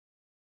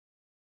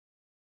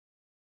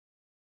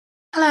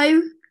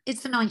Hello,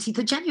 it's the 19th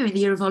of January,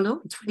 the year of our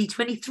Lord,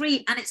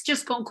 2023, and it's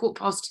just gone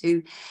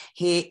 2:15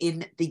 here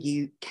in the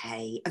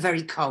UK, a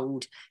very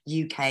cold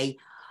UK.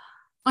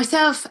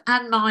 Myself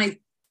and my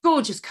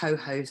gorgeous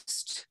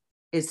co-host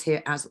is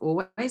here as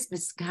always,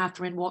 Miss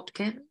Catherine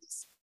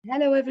Watkins.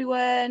 Hello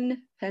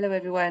everyone. Hello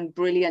everyone.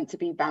 Brilliant to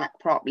be back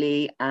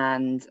properly,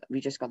 and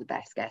we just got the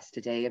best guest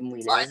today, haven't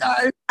we, Liz? I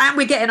know, and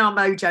we're getting our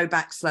mojo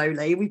back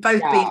slowly. We've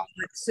both been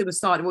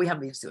suicidal. Well, we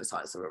haven't been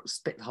suicidal, so it's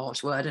a bit of a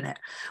harsh word, isn't it?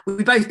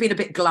 We've both been a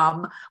bit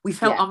glum. We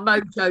felt our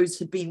mojos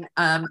had been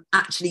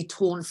actually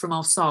torn from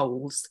our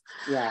souls.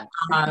 Yeah.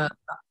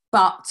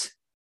 But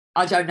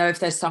I don't know if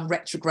there's some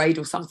retrograde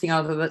or something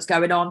other that's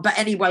going on. But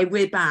anyway,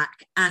 we're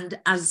back, and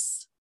as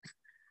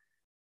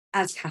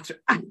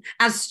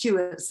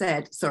Stuart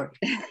said,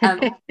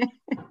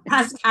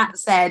 as Kat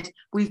said,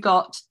 we've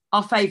got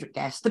our favourite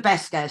guest, the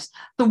best guest,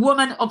 the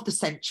woman of the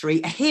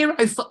century, a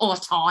hero for our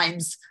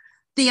times,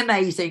 the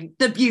amazing,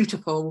 the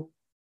beautiful,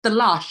 the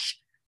lush,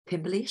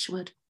 Kimberley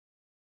Isherwood.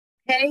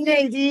 Hey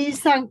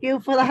ladies, thank you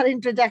for that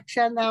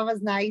introduction. That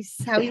was nice.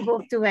 How are you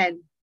both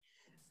doing?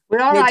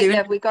 We're all right,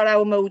 love. We got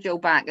our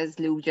mojo back, as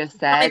Lou just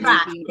said.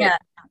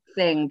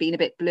 Been a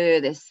bit blur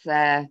this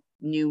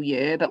new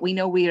year, but we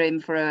know we're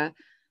in for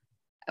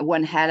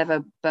one hell of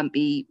a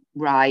bumpy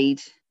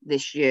ride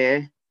this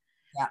year.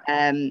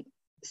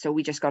 So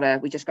we just gotta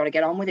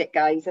get on with it,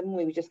 guys, haven't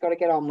we? We just gotta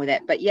get on with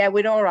it. But yeah,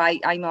 we're all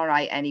right. I'm all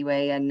right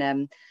anyway,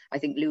 and I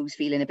think Lou's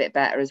feeling a bit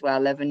better as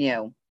well, haven't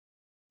you?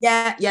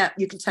 Yeah,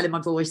 you can tell in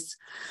my voice.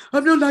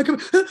 I'm not like an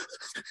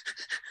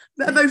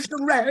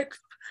emotional wreck.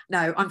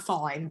 No, I'm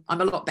fine.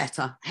 I'm a lot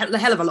better. A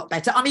hell of a lot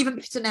better. I'm even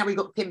better now we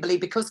got Kimberley,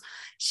 because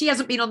she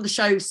hasn't been on the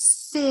show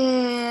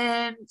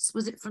since,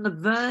 was it from the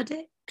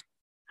verdict?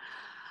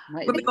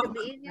 I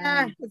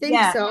think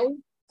so.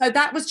 So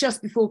that was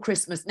just before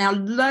Christmas. Now,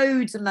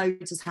 loads and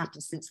loads has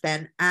happened since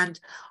then. And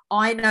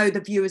I know the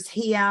viewers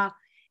here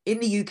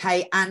in the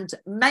UK, and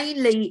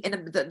mainly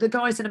in the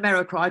guys in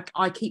America,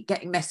 I keep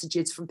getting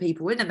messages from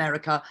people in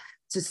America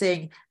to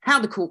seeing how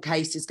the court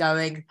case is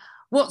going,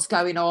 what's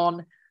going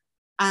on.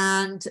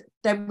 And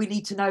then we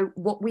need to know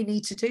what we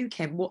need to do,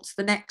 Kim. What's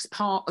the next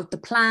part of the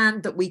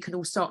plan that we can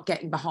all start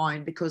getting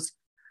behind? Because,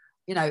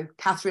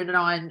 Catherine and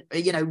I and,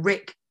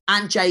 Rick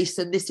and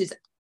Jason, this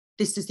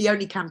is the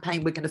only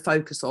campaign we're going to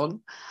focus on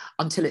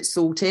until it's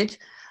sorted.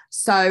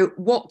 So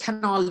what's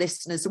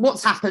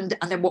happened,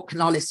 and then what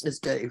can our listeners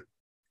do?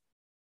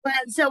 Well,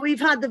 so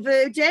we've had the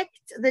verdict.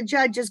 The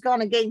judge has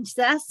gone against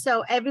us.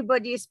 So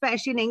everybody,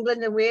 especially in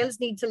England and Wales,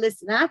 need to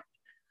listen up.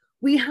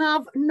 We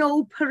have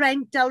no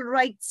parental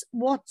rights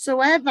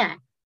whatsoever,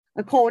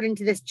 according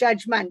to this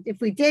judgment.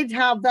 If we did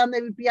have them, they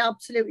would be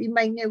absolutely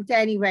minute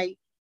anyway.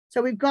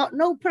 So we've got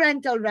no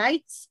parental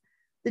rights.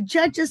 The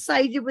judge has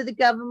sided with the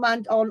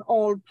government on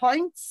all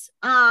points.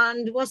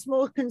 And what's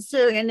more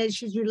concerning is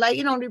she's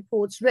relying on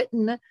reports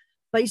written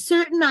by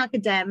certain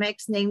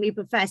academics, namely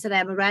Professor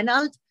Emma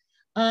Reynolds.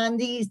 And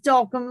these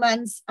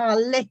documents are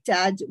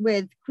littered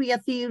with queer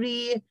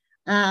theory,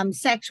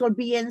 sexual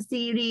beings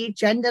theory,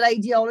 gender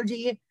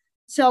ideology.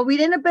 So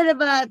we're in a bit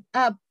of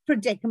a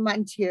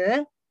predicament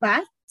here,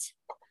 but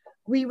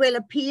we will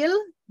appeal.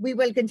 We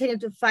will continue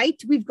to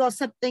fight. We've got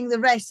something the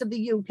rest of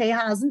the UK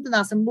hasn't, and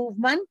that's a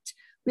movement.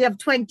 We have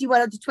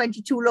 21 out of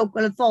 22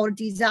 local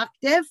authorities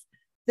active.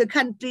 The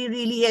country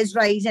really is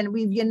rising.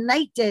 We've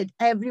united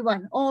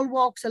everyone, all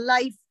walks of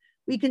life.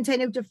 We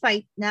continue to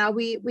fight now.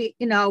 We're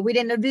in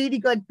a really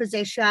good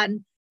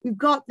position. We've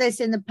got this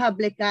in the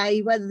public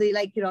eye, whether they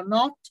like it or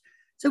not.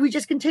 So we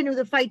just continue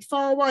the fight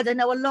forward. I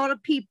know a lot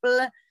of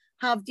people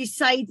have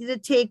decided to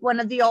take one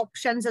of the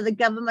options that the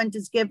government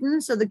has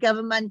given. So the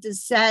government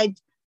has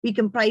said we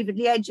can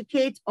privately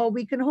educate or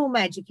we can home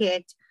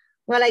educate.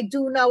 Well, I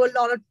do know a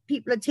lot of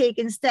people are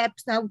taking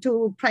steps now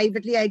to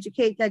privately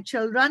educate their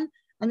children,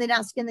 and then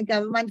asking the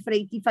government for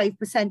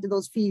 85% of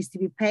those fees to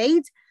be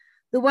paid.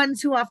 The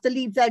ones who have to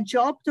leave their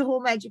job to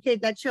home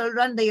educate their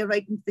children, they are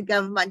writing to the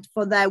government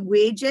for their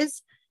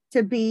wages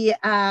to be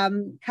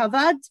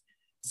covered.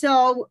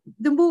 So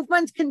the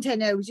movement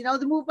continues.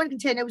 The movement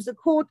continues. The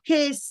court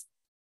case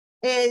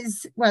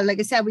is, well, like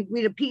I said,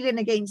 we're appealing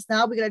against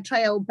now. We're going to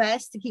try our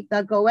best to keep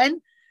that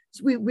going.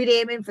 So we're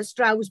aiming for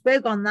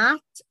Strasbourg on that.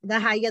 The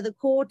higher the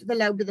court, the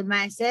louder the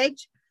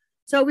message.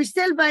 So we're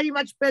still very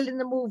much building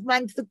the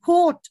movement.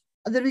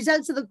 The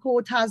results of the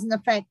court hasn't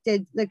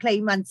affected the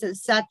claimants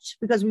as such,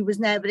 because we was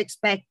never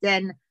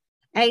expecting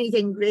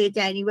anything great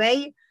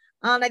anyway.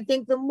 And I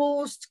think the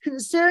most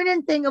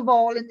concerning thing of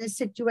all in this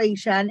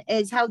situation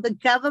is how the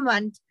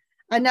government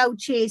are now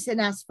chasing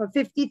us for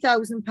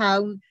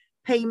 £50,000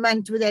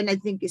 payment within, I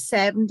think, is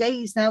 7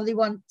 days. Now they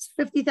want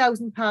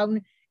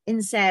 £50,000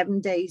 in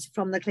 7 days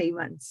from the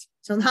claimants.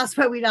 So that's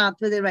where we're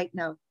at with it right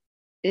now.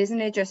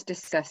 Isn't it just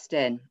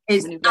disgusting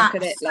when you look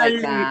at it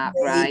like that,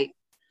 right?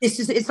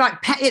 It's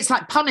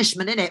like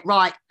punishment, isn't it?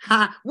 Right?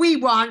 We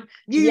won.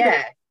 You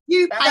pay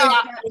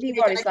exactly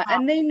what it's like.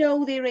 And they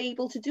know they're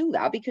able to do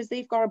that because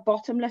they've got a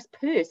bottomless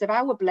purse of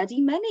our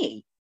bloody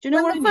money. Do you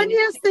know what I mean? The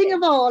funniest thing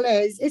of all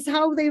is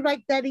how they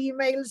write their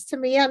emails to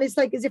me, and it's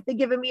like as if they're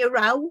giving me a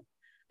row.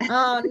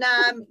 Oh,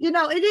 no, you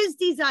know, it is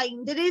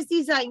designed.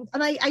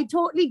 And I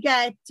totally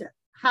get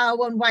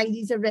how and why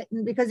these are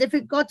written, because if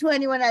it got to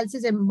anyone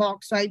else's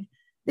inbox, right,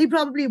 they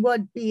probably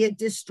would be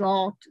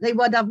distraught. They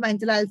would have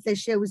mental health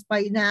issues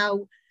by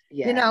now.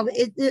 Yeah. You know,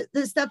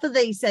 the stuff that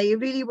they say, it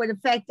really would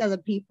affect other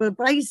people.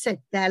 But I sit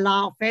there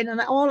laughing,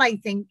 and all I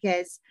think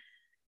is,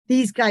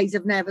 these guys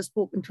have never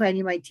spoken to any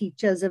of my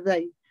teachers, have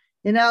they?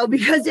 You know,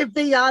 because if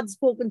they had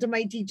spoken to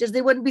my teachers,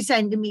 they wouldn't be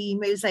sending me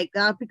emails like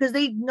that, because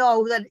they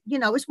know that, you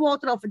know, it's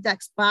water off a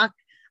duck's back.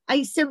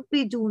 I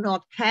simply do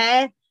not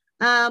care.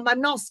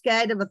 I'm not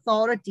scared of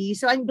authority.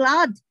 So I'm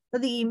glad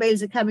that the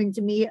emails are coming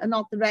to me and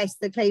not the rest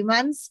of the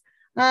claimants,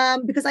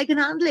 because I can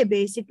handle it,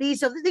 basically.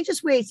 So they're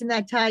just wasting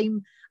their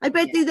time. I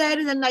bet they're there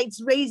in the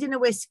nights raising a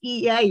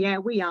whiskey. Yeah,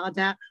 we are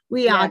there.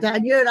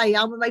 And here I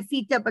am with my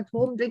feet up at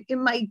home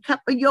drinking my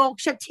cup of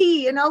Yorkshire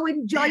tea, you know,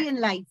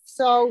 enjoying life.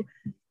 So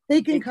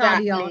they can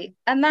carry on.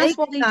 And that's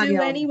what they do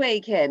anyway,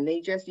 Kim.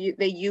 They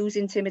use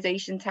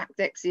intimidation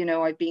tactics. You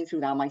know, I've been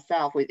through that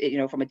myself, with, you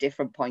know, from a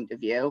different point of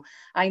view.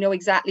 I know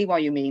exactly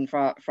what you mean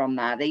from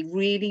that. They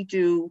really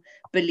do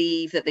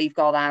believe that they've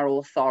got our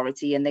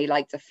authority, and they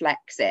like to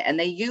flex it. And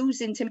they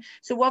use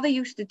So what they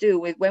used to do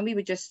with, when we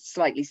were just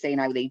slightly saying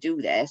how they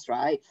do this,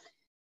 right?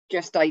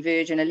 Just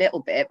diverging a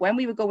little bit, when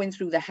we were going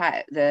through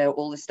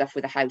all the stuff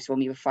with the house, when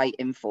we were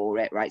fighting for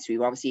it, right? So we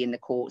were obviously in the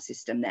court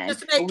system then.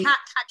 Just a bit,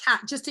 Kat,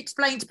 just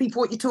explain to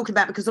people what you're talking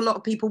about, because a lot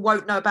of people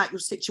won't know about your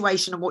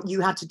situation and what you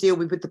had to deal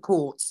with the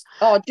courts.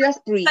 Oh,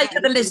 just briefly.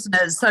 Take the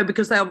listeners, so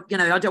because they'll, you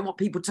know, I don't want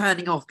people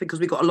turning off because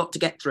we've got a lot to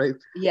get through.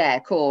 Yeah,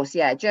 of course.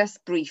 Yeah,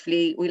 just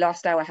briefly, we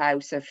lost our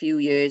house a few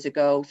years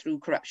ago through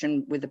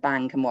corruption with the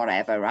bank and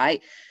whatever,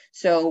 right?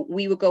 So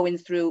we were going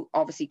through,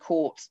 obviously,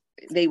 courts.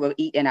 They were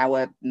eating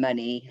our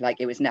money like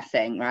it was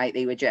nothing, right?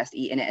 They were just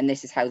eating it, and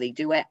this is how they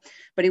do it.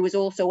 But it was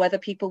also other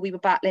people we were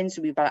battling.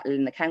 So we were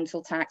battling the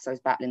council tax, I was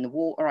battling the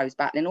water, I was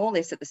battling all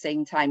this at the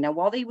same time. Now,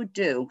 what they would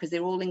do, because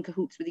they're all in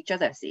cahoots with each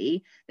other,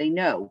 see, they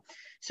know.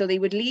 So they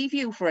would leave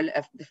you for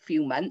a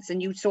few months,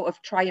 and you'd sort of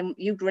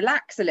you'd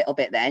relax a little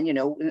bit then, you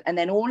know, and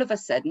then all of a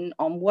sudden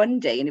on one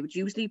day, and it would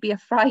usually be a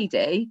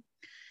Friday,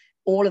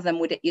 all of them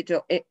would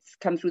it's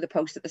come through the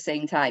post at the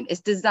same time.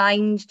 It's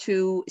designed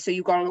to, so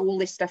you've got all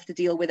this stuff to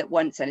deal with at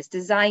once, and it's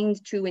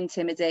designed to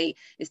intimidate.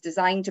 It's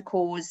designed to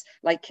cause,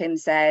 like Kim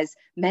says,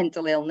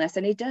 mental illness,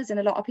 and it does in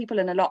a lot of people,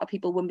 and a lot of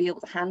people wouldn't be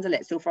able to handle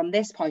it. So from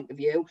this point of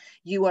view,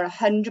 you are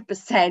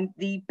 100%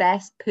 the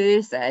best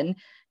person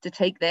to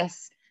take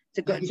this,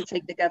 to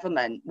take the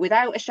government,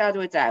 without a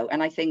shadow of doubt.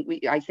 And I think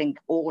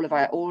all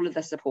of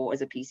the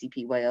supporters of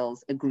PCP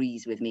Wales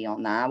agrees with me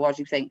on that. What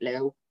do you think,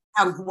 Lou?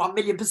 Oh,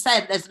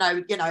 1,000,000%. There's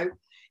no, you know,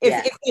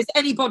 if there's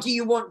anybody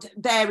you want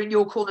there in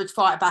your corner to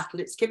fight a battle,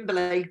 it's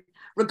Kimberley,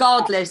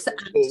 regardless. And,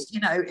 you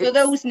know, so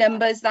those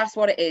numbers, that's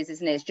what it is,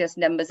 isn't it? It's just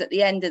numbers at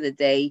the end of the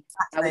day.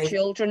 Exactly. Our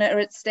children are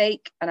at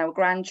stake, and our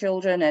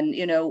grandchildren, and,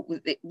 you know,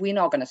 we're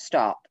not going to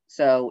stop.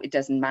 So it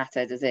doesn't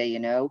matter, does it, you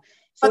know?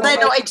 So but they're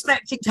not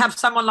expecting to have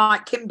someone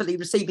like Kimberley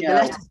receiving the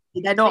letter.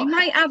 They're not. They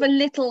might have a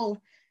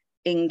little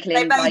inkling.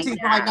 They may do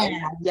by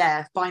now.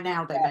 Yeah, by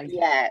now they may.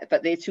 Yeah,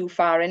 but they're too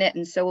far in it,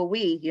 and so are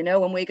we, you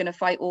know, and we're going to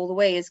fight all the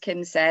way. As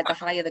Kim said, the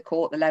higher the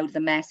court, the louder the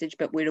message,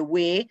 but we're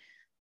aware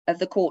of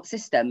the court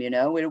system, you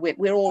know.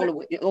 We're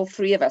all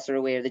three of us are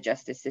aware of the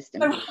justice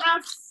system.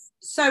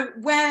 So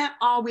where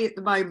are we at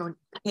the moment,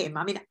 Kim?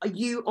 I mean,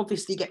 you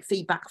obviously get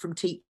feedback from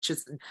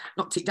teachers, and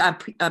not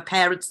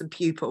parents and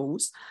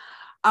pupils.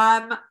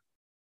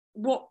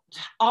 What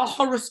are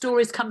horror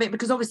stories coming?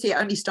 Because obviously it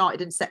only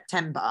started in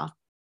September.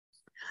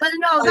 Well,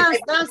 no,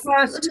 that's the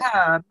first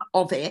term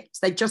of it.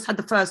 They've just had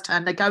the first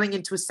term. They're going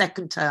into a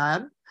second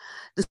term,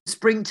 the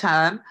spring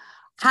term.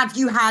 Have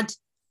you had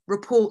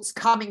reports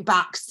coming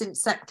back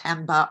since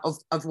September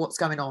of what's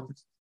going on?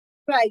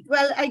 Right.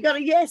 Well, I got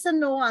a yes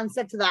and no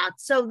answer to that.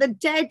 So the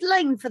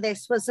deadline for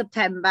this was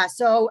September.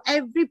 So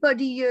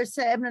everybody year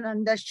 7 and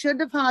under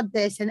should have had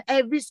this in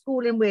every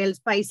school in Wales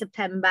by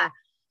September.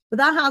 But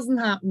that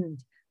hasn't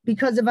happened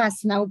because of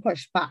us now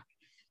pushed back.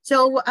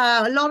 So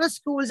a lot of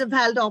schools have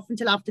held off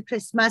until after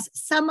Christmas.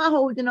 Some are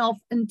holding off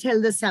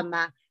until the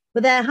summer,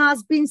 but there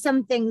has been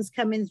some things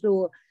coming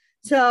through.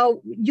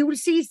 So you'll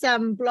see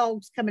some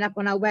blogs coming up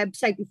on our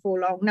website before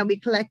long. Now we're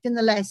collecting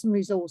the lesson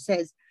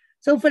resources.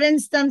 So for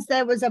instance,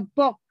 there was a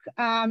book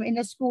in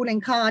a school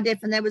in Cardiff,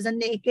 and there was a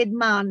naked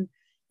man.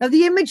 Now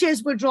the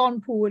images were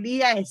drawn poorly,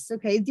 yes,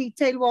 okay,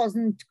 detail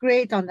wasn't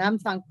great on them,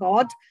 thank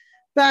God.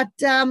 But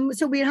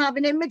so we're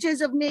having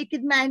images of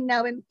naked men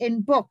now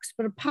in books,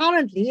 but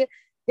apparently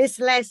this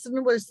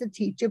lesson was to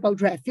teach about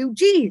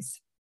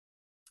refugees.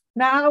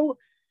 Now,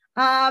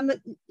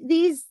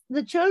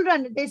 the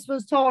children this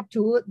was taught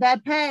to, their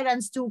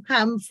parents do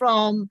come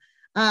from,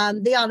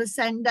 they are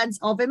descendants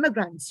of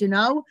immigrants, you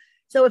know.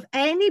 So if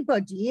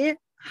anybody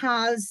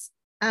has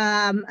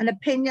an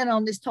opinion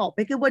on this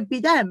topic, it would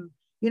be them.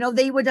 You know,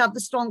 they would have the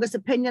strongest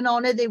opinion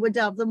on it. They would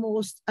have the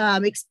most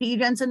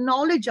experience and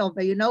knowledge of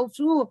it, you know,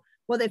 through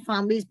what their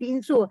family's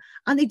been through.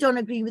 And they don't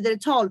agree with it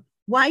at all.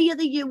 Why are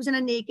they using a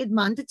naked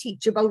man to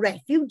teach about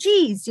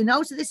refugees? You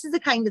know, so this is the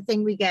kind of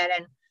thing we get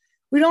in.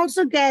 We're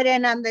also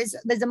getting, and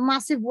there's a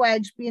massive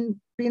wedge being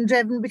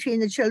driven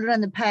between the children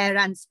and the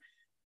parents.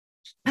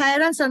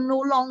 Parents are no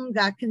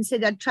longer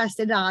considered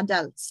trusted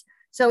adults.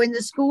 So in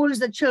the schools,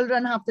 the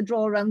children have to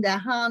draw around their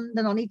hand,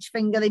 and on each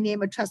finger they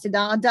name a trusted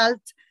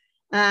adult.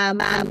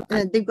 And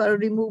they've got to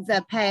remove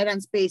their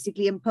parents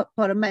basically and put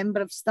a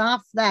member of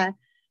staff there.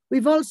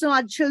 We've also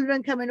had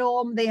children coming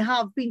home, they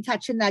have been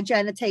touching their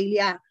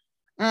genitalia.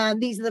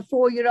 These are the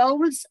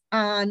 4-year-olds,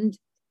 and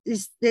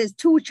there's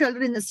 2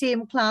 children in the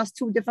same class,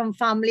 2 different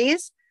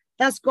families.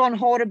 That's gone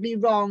horribly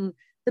wrong.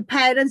 The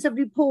parents have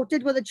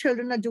reported what the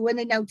children are doing.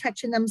 They're now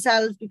touching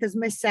themselves because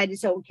Miss said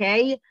it's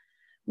okay.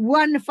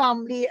 One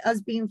family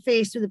has been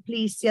faced with the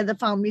police, the other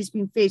family has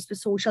been faced with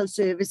social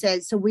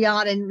services. So we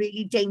are in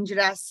really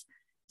dangerous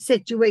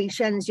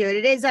situations here.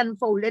 It is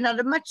unfolding at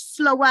a much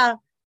slower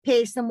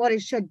pace than what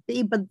it should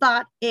be, but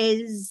that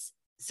is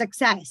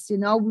success. You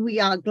know, we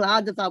are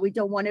glad of that. We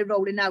don't want it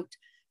rolling out,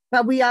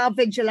 but we are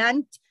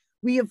vigilant.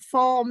 We have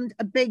formed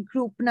a big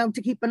group now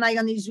to keep an eye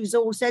on these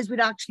resources.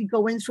 We're actually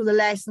going through the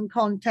lesson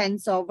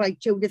contents of like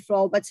Judith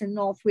Roberts in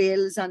North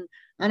Wales and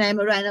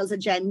Emma Reynolds'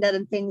 agenda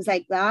and things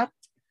like that.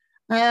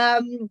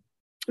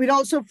 We're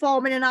also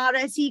forming an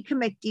RSE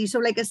committee, so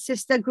like a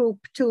sister group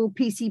to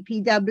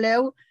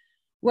PCPW,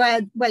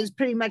 where it's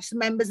pretty much the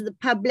members of the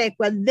public,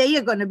 where they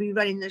are going to be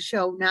running the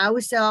show now.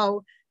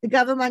 So the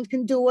government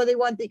can do what they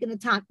want. They can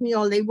attack me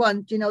all they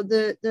want. You know,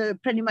 the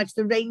pretty much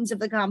the reins of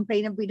the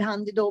campaign have been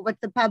handed over to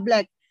the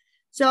public.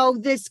 So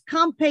this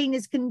campaign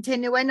is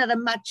continuing at a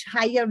much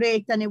higher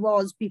rate than it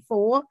was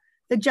before.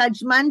 The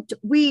judgment,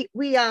 we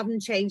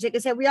haven't changed. Like I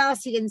said, we are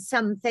seeing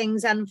some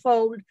things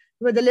unfold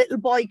with a little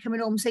boy coming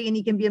home saying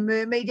he can be a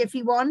mermaid if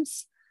he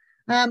wants.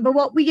 But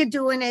what we are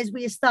doing is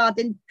we are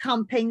starting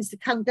campaigns to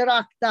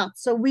counteract that.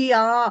 So we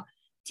are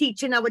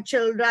teaching our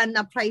children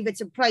that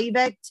private's a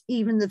private,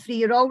 even the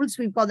 3-year-olds.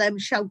 We've got them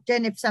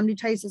shouting. If somebody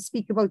tries to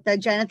speak about their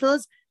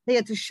genitals, they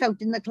have to shout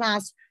in the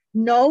class,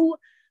 no.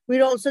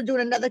 We're also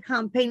doing another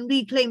campaign,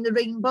 Reclaim the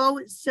Rainbow.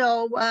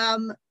 So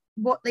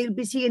what they'll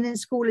be seeing in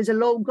school is a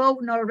logo,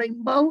 not a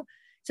rainbow.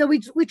 So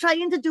we're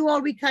trying to do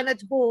all we can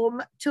at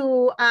home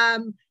to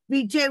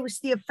reduce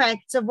the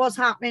effects of what's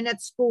happening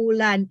at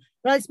school. And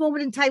at this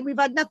moment in time, we've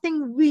had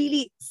nothing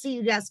really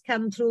serious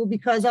come through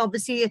because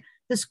obviously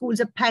the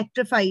schools are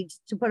petrified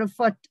to put a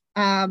foot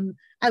out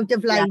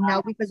of line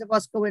now because of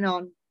what's going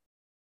on.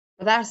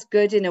 Well, that's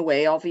good in a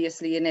way,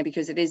 obviously, isn't it?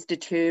 Because it is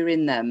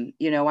deterring them.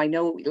 You know, I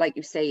know, like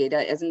you say, it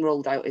hasn't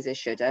rolled out as it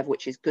should have,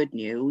 which is good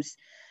news.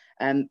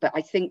 But I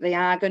think they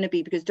are going to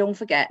be, because don't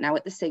forget now,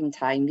 at the same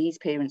time, these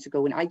parents are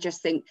going, I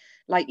just think,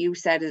 like you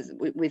said,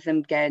 with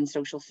them getting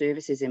social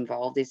services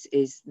involved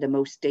is the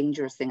most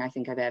dangerous thing I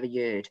think I've ever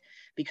heard,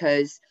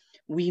 because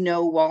we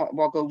know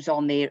what goes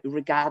on there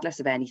regardless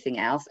of anything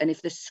else. And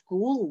if the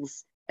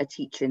schools are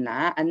teaching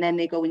that and then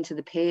they go into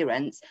the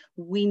parents,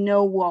 we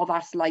know what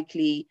that's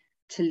likely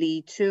to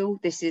lead to.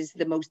 This is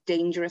the most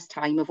dangerous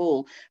time of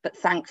all. But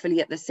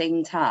thankfully, at the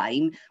same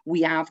time,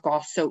 we have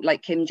got, so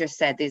like Kim just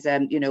said, there's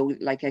you know,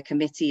 like a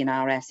committee, an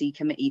RSE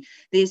committee.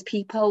 There's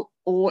people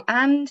all,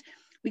 and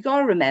we got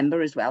to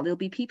remember as well, there'll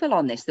be people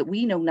on this that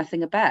we know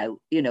nothing about.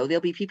 You know,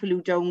 there'll be people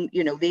who don't,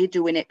 you know, they're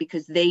doing it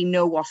because they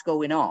know what's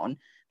going on,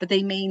 but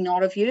they may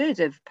not have heard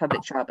of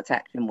Public Child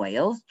Protection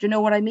Wales. Do you know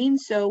what I mean?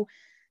 So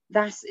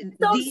that's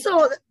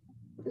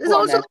there's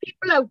also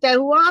people out there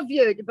who have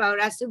heard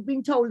about us, who've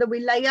been told that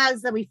we're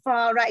liars, that we're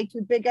far right,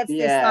 we're bigots,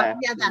 this, that, and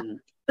the other.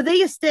 But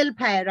they are still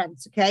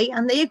parents, okay?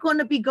 And they're going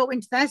to be going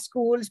to their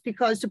schools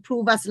because to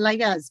prove us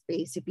liars,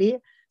 basically.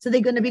 So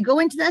they're going to be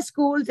going to their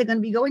schools, they're going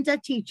to be going to their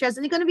teachers,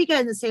 and they're going to be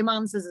getting the same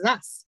answers as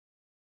us.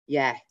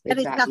 Yeah,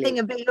 exactly. There is nothing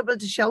available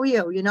to show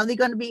you, you know, they're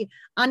going to be,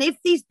 and if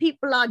these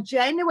people are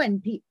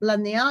genuine people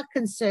and they are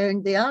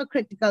concerned, they are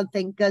critical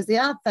thinkers, they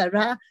are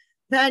thorough,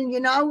 then, you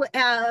know,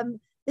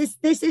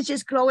 this is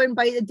just growing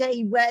by the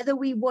day, whether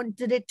we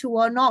wanted it to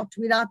or not.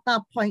 We're at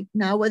that point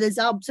now where there's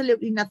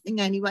absolutely nothing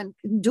anyone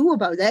can do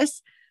about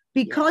this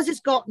because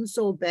it's gotten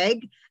so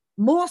big.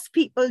 Most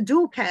people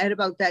do care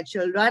about their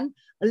children.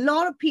 A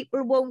lot of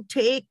people won't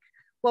take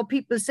what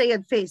people say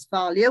at face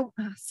value.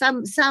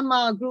 Some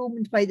are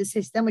groomed by the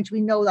system, which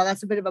we know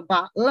that's a bit of a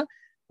battle,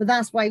 but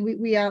that's why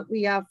we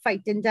are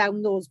fighting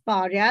down those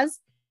barriers.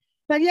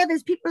 But yeah,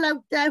 there's people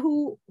out there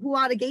who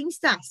are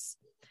against us.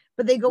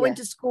 But they go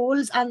into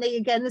schools and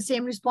they get the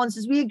same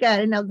responses we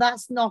get. And now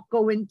that's not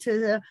going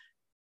to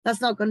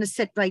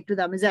sit right with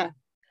them, is it?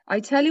 I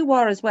tell you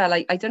what as well,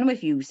 I don't know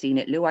if you've seen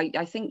it, Lou.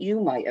 I think you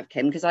might have,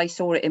 Kim, because I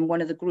saw it in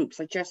one of the groups.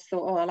 I just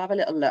thought, oh, I'll have a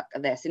little look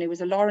at this. And it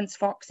was a Lawrence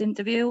Fox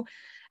interview.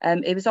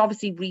 It was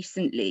obviously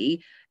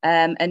recently,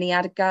 and he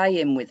had a guy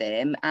in with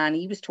him and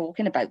he was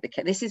talking about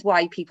this is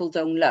why people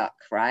don't look,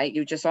 right?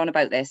 You're just on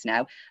about this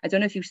now. I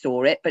don't know if you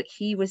saw it, but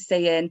he was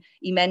saying,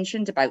 he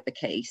mentioned about the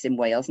case in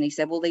Wales and he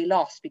said, well, they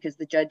lost because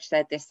the judge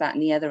said this, that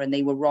and the other and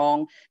they were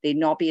wrong. They're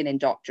not being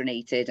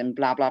indoctrinated and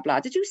blah, blah,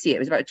 blah. Did you see it? It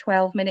was about a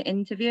 12-minute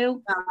interview.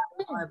 No,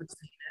 I haven't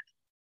seen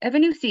it.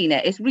 Haven't you seen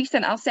it? It's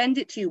recent. I'll send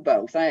it to you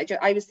both.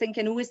 I was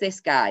thinking, who is this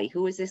guy?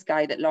 Who is this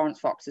guy that Lawrence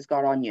Fox has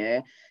got on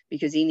here?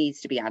 Because he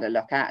needs to be had a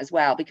look at as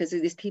well. Because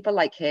there's people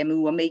like him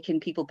who are making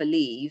people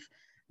believe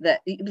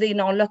that they're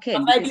not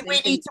looking. Maybe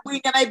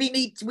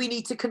we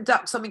need to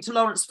conduct something to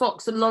Lawrence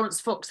Fox, and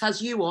Lawrence Fox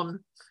has you on.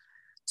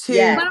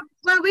 Well,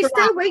 we're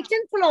still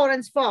waiting for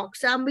Lawrence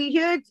Fox, and we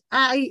heard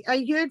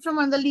I heard from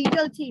one of the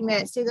legal team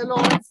say that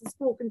Lawrence has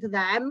spoken to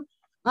them,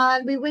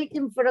 and we're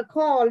waiting for a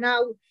call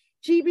now.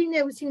 GB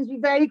News seems to be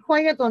very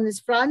quiet on this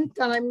front,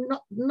 and I'm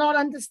not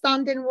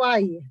understanding why.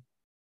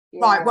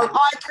 Yeah. Right, well,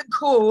 I can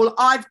call.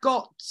 I've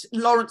got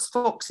Lawrence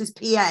Fox's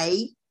PA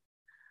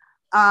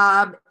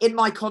in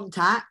my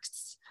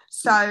contacts.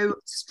 So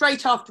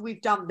straight after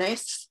we've done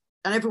this,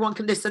 and everyone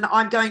can listen,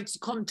 I'm going to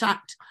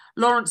contact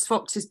Lawrence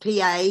Fox's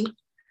PA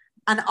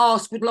and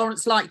ask, would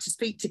Lawrence like to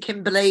speak to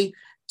Kimberley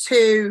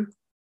to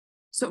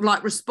sort of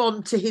like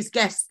respond to his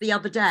guest the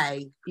other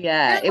day?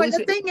 Yeah.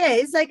 The thing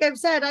is, like I've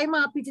said, I'm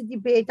happy to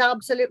debate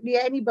absolutely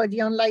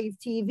anybody on live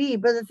TV,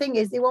 but the thing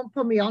is, they won't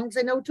put me on because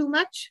I know too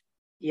much.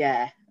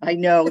 Yeah, I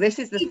know. This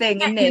is the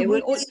thing, isn't it?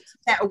 What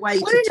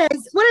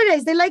it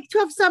is, they like to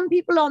have some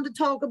people on to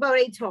talk about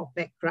a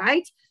topic,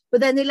 right?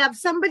 But then they'll have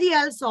somebody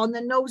else on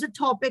that knows a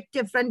topic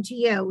different to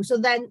you. So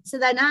then,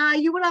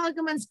 your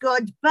argument's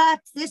good, but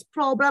this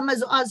problem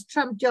has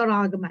trumped your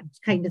argument,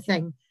 kind of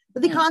thing.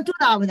 But they can't do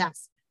that with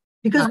us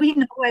because we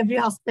know every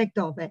aspect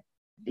of it.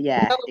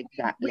 Yeah,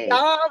 exactly. We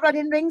are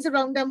running rings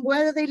around them,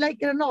 whether they like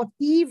it or not.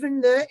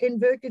 Even the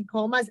inverted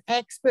commas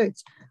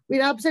experts,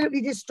 we're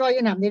absolutely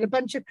destroying them. They're a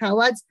bunch of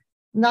cowards,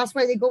 and that's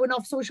why they're going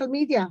off social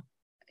media.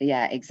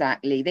 Yeah,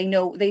 exactly. They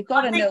know, they've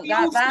got to know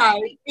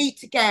We need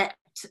to get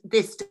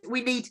this.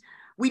 We need.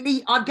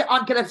 I'm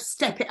going to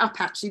step it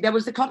up. Actually, there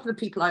was a couple of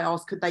people I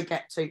asked, could they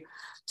get to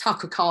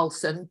Tucker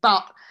Carlson,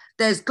 but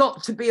there's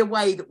got to be a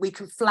way that we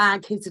can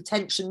flag his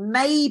attention.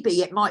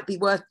 Maybe it might be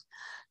worth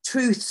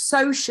Truth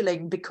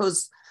Socialing,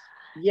 because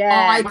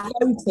I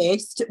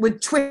noticed with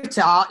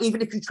Twitter,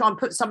 even if you try and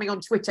put something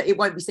on Twitter, it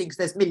won't be seen because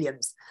there's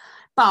millions.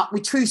 But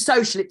with Truth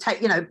Social,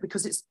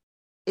 because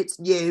it's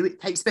new, it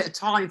takes a bit of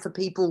time for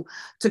people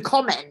to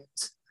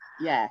comment.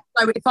 Yeah.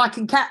 So if I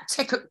can get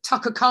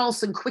Tucker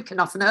Carlson quick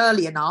enough and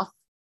early enough,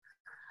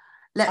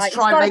 let's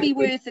try. It's got to be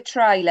worth a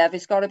try, love.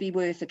 It's got to be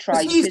worth a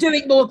try. He's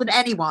doing more than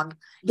anyone.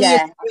 Yeah.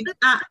 He is doing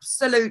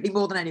absolutely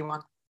more than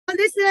anyone. And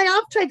I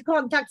have tried to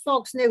contact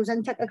Fox News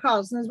and Tucker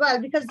Carlson as well,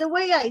 because the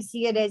way I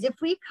see it is, if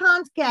we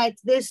can't get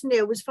this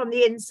news from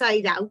the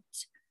inside out,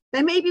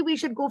 then maybe we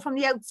should go from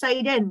the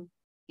outside in.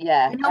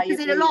 Yeah, because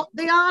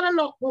they are a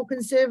lot more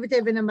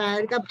conservative in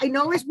America. I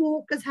know it's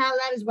woke as hell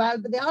there as well,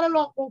 but they are a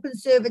lot more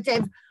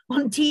conservative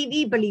on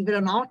TV, believe it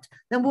or not,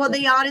 than what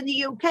they are in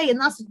the UK, and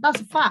that's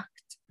a fact.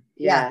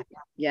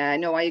 Yeah,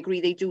 no, I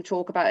agree. They do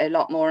talk about it a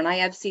lot more, and I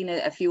have seen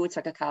a few of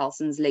Tucker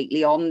Carlson's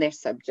lately on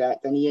this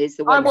subject, and he is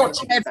the one. I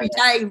watch him every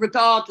day,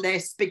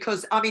 regardless,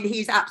 because I mean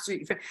he's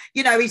absolutely.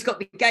 He's got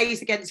the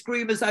Gays Against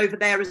Groomers over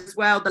there as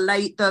well.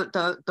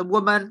 The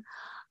woman,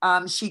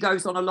 she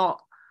goes on a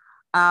lot,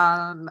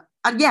 and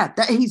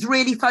he's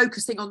really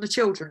focusing on the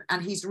children,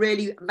 and he's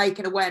really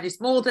making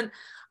awareness more than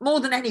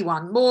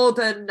anyone, more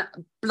than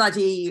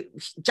bloody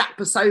Jack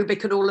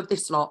Posobiec and all of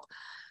this lot.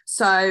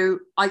 So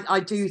I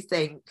do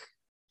think.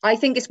 I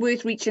think it's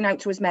worth reaching out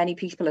to as many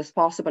people as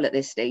possible at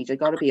this stage. I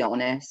got to be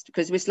honest,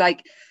 because it's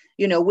like,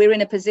 we're in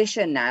a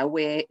position now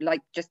where,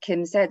 like just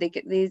Kim said,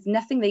 there's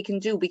nothing they can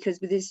do, because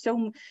there's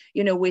so,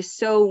 we're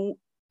so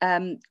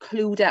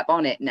clued up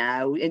on it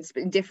now. It's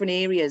in different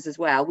areas as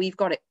well. We've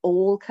got it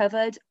all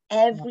covered,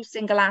 every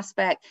single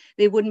aspect.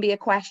 There wouldn't be a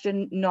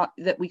question not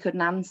that we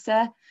couldn't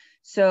answer.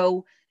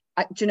 So.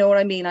 Do you know what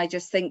I mean? I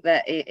just think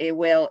that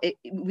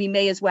we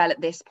may as well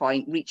at this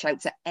point reach out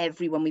to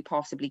everyone we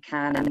possibly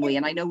can.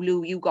 And I know,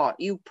 Lou, you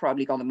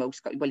probably got the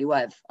most, well, you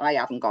have. I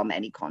haven't got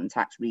many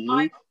contacts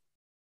really.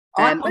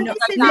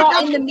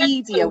 Not in the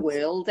media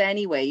world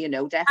anyway,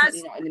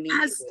 definitely not in the media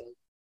world.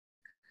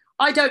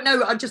 I don't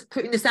know, I'm just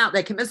putting this out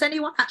there, Kim. Has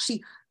anyone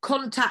actually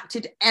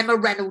contacted Emma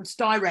Reynolds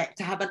direct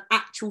to have an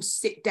actual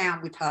sit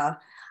down with her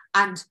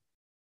and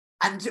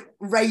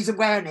raise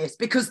awareness?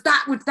 Because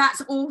that's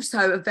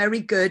also a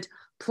very good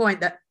point,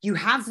 that you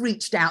have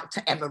reached out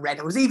to Emma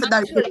Reynolds, even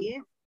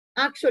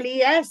actually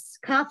yes,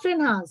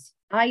 Catherine has.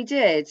 I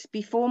did.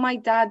 Before my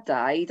dad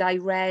died, I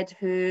read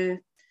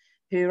her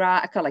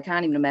article. I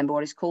can't even remember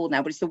what it's called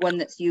now, but it's the one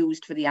that's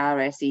used for the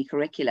RSE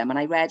curriculum, and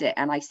I read it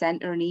and I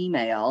sent her an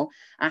email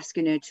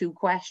asking her 2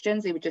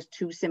 questions. They were just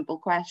 2 simple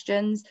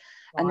questions.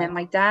 Right. And then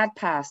my dad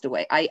passed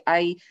away.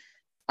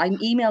 I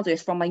emailed her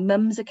from my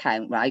mum's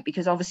account, right?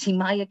 Because obviously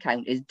my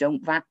account is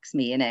Don't Vax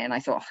Me in it. And I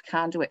thought, I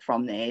can't do it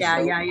from there.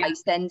 I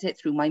sent it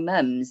through my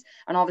mum's.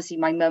 And obviously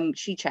my mum,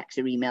 she checks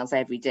her emails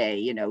every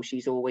day.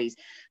 She's always,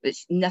 but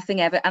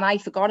nothing ever. And I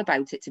forgot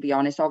about it, to be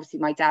honest.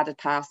 Obviously my dad had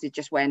passed. It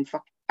just went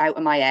out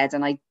of my head.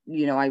 And I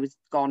was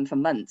gone for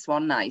months,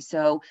 wasn't I?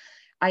 So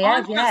I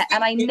have,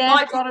 and I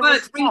never got a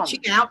response.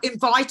 Reaching out,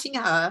 inviting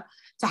her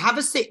to have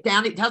a sit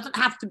down. It doesn't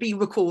have to be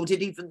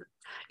recorded even.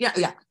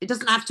 It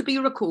doesn't have to be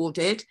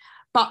recorded.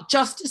 But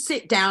just to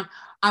sit down,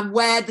 and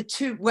where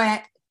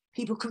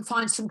people can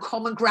find some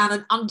common ground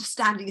and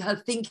understanding her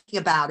thinking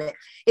about it.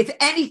 If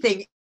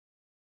anything,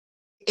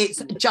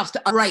 it's just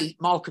a great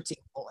marketing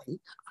ploy,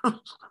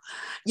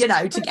 you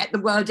know, to get the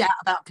word out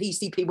about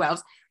PCP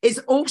Wales. Is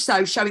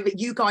also showing that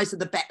you guys are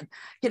the better,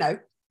 you know,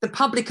 the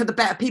public are the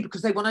better people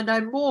because they want to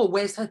know more.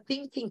 Where's her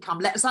thinking come?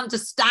 Let us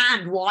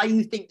understand why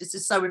you think this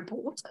is so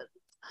important.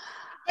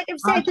 Like I've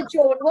said to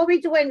Joan, what we're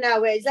doing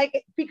now is,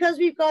 like, because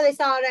we've got this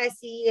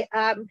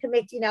RSE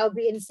committee now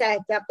being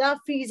set up, that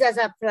frees us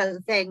up for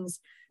other things.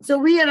 So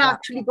we are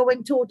actually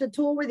going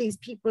toe-to-toe with these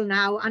people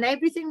now, and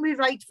everything we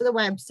write for the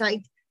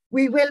website,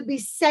 we will be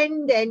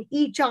sending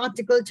each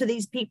article to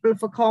these people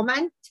for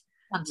comment.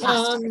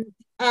 Fantastic.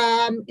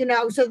 You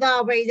know, so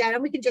that way then,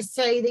 and we can just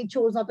say they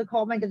chose not to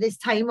comment at this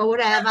time or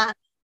whatever.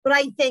 But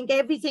I think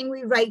everything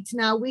we write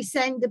now, we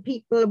send the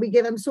people, we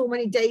give them so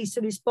many days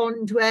to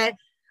respond to it.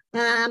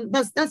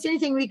 That's the only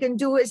thing we can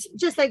do. Is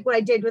just like what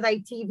I did with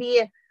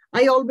ITV.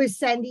 I always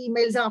send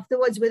emails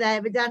afterwards with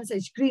evidence. I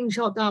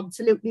screenshot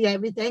absolutely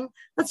everything.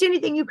 That's the only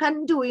thing you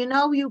can do, you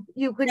know. You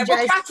can just.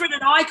 Well, Catherine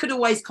and I could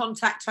always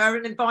contact her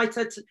and invite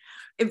her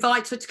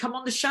to come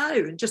on the show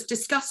and just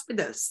discuss with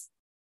us.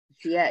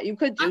 Yeah, you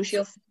could do.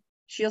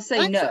 She'll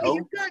say no.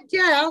 You could,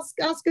 yeah,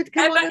 ask her to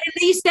come on. But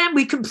at least then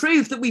we can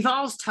prove that we've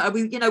asked her.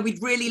 We'd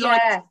really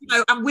like, you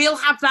know, and we'll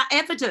have that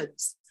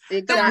evidence.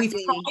 Exactly. That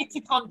we've tried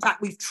to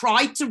contact, we've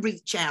tried to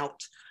reach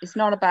out. It's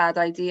not a bad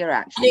idea,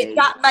 actually.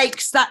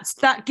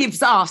 That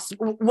gives us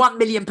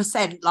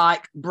 1,000,000%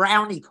 like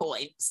brownie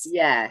points.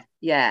 Yeah,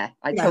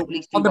 I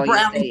totally see on the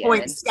brownie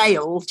point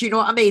scale. Do you know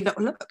what I mean?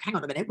 Look, hang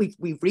on a minute,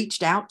 we've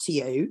reached out to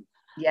you.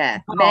 Yeah,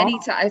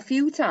 a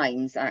few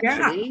times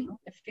actually.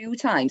 A few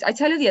times. I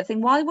tell you the other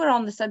thing, while we're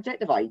on the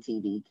subject of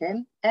ITV,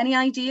 Kim, any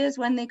ideas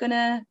when they're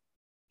gonna,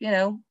 you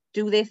know,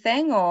 do their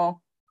thing? Or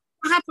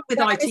what happened with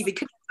ITV?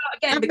 Can you start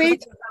again, because I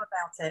don't know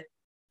about it.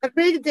 I've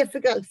made it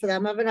difficult for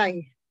them, haven't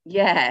I?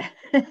 Yeah.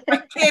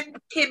 Kim,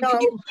 can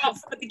you start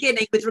from the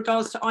beginning with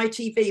regards to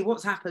ITV?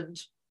 What's happened?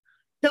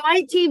 So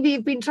ITV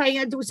have been trying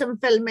to do some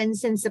filming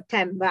since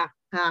September.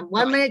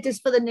 1 minute is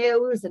for the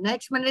news, the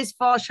next minute is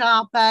for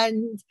Sharp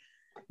End.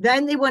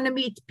 Then they want to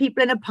meet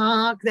people in a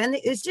park. Then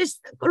it's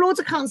just loads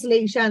of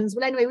cancellations.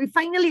 Well, anyway, we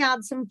finally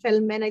had some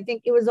filming. I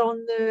think it was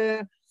on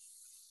the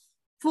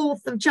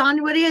 4th of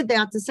January. They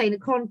had to sign a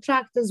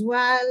contract as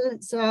well.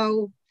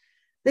 So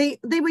they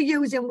were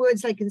using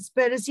words like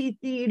conspiracy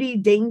theory,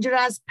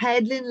 dangerous,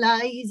 peddling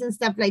lies and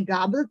stuff like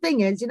that. But the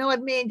thing is, you know, I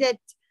made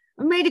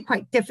it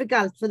quite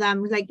difficult for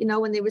them. Like, you know,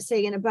 when they were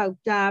saying about,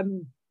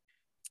 you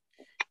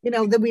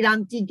know, that we're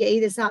anti-gay,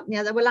 this, that, and the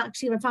other. Well,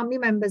 actually, my family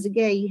members are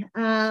gay.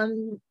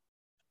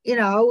 You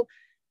know,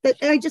 that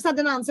I just had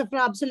an answer for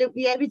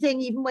absolutely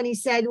everything. Even when he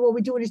said, "What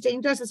we're doing is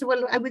dangerous," I said,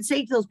 "Well, I would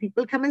say to those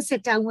people, come and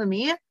sit down with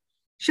me,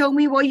 show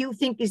me what you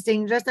think is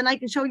dangerous, and I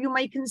can show you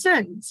my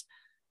concerns."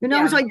 You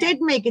know, so I did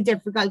make it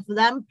difficult for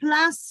them.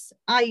 Plus,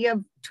 I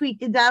have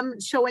tweeted them,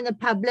 showing the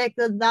public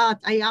that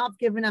I have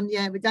given them the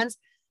evidence.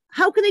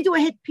 How can they do a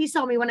hit piece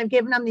on me when I've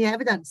given them the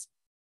evidence?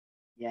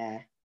 Yeah,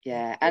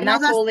 and you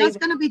know, that's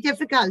going to be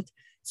difficult.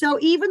 So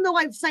even though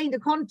I've signed a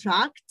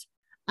contract,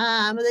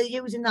 they're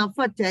using that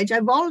footage,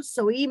 I've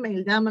also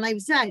emailed them and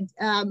I've said,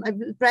 I've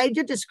read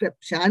your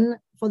description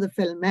for the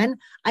filming.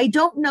 I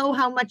don't know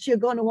how much you're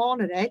going to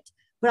honour it,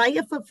 but I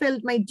have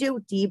fulfilled my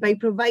duty by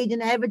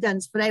providing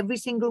evidence for every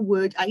single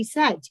word I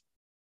said.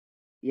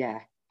 Yeah,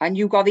 and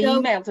you got the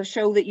email to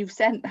show that you've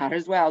sent that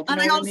as well. And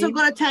I also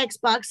got a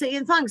text back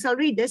saying, thanks, I'll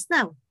read this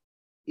now.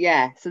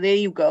 Yeah, so there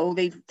you go.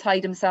 They've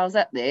tied themselves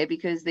up there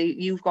because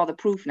you've got the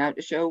proof now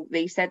to show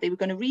they said they were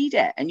going to read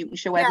it, and you can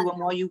show everyone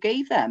what you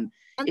gave them.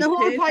 And the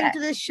whole point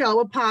of this show,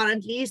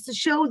 apparently, is to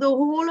show the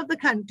whole of the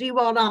country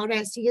what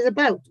RSE is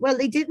about. Well,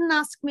 they didn't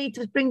ask me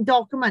to bring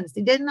documents.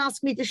 They didn't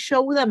ask me to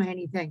show them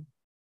anything.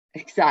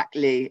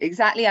 Exactly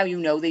how you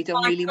know they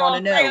don't really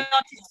want to know. They are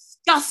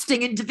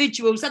disgusting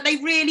individuals, and they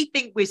really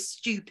think we're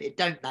stupid,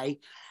 don't they?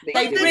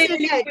 They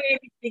really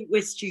think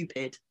we're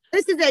stupid.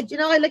 This is it, you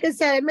know, like I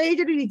said, I made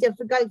it really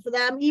difficult for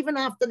them. Even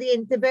after the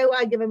interview,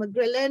 I give them a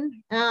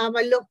grilling. I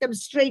looked them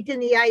straight in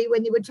the eye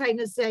when they were trying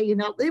to say, you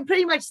know, they were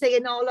pretty much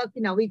saying, oh, look,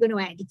 you know, we're going to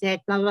edit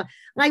it, blah, blah, blah.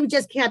 And I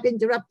just kept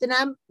interrupting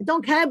them. I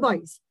don't care,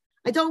 boys.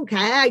 I don't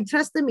care. I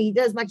trust the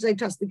media as much as I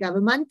trust the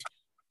government.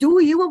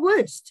 Do your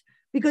worst.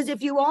 Because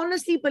if you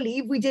honestly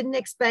believe we didn't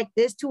expect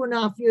this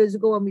 2.5 years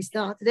ago when we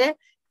started it,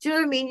 do you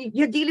know what I mean?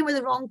 You're dealing with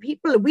the wrong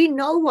people. We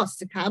know what's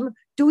to come.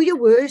 Do your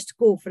worst.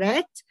 Go for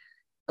it.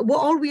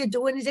 All we are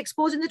doing is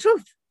exposing the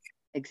truth.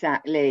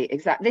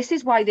 Exactly. This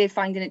is why they're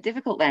finding it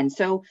difficult then.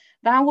 So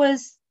that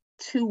was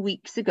 2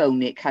 weeks ago,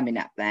 Nick, coming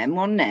up then,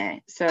 wasn't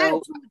it? So yeah,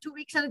 2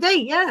 weeks and a day,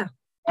 yeah.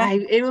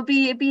 It'd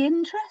be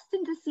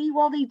interesting to see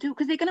what they do,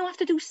 because they're going to have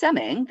to do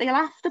something. They'll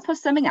have to put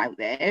something out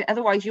there.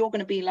 Otherwise, you're going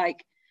to be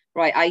like,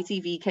 right,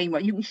 ITV came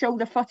up. You can show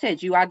the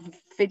footage. You had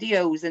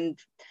videos and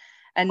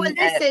well,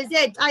 this is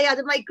it. I had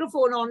a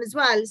microphone on as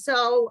well,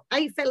 so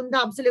I filmed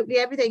absolutely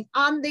everything,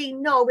 and they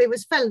know it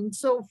was filmed.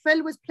 So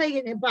Phil was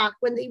playing it back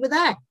when they were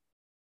there.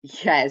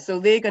 Yeah,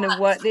 so they're going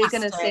to work. They're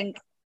going to think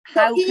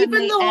how can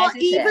they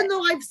edit even it?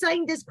 though I've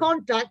signed this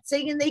contract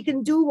saying they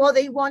can do what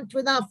they want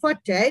with our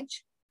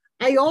footage,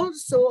 I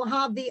also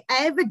have the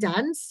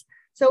evidence.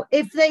 So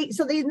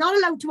they're not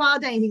allowed to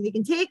add anything. They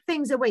can take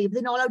things away, but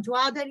they're not allowed to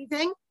add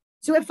anything.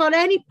 So if at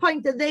any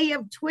point that they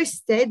have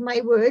twisted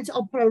my words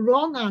or put a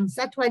wrong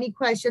answer to any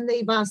question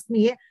they've asked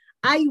me,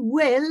 I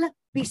will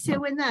be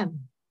suing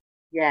them.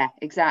 Yeah,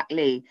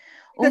 exactly.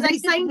 Because I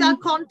signed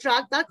that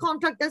contract. That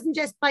contract doesn't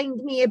just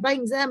bind me, it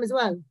binds them as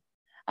well.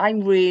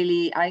 I'm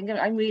really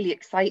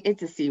excited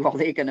to see what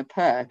they're going to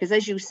put, because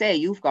as you say,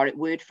 you've got it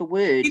word for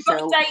word. You've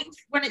got a date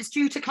when it's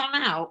due to come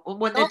out, or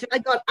when I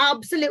got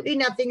absolutely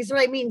nothing. So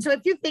I mean, so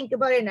if you think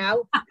about it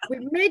now,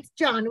 we're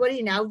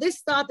mid-January now. This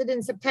started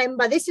in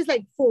September. This is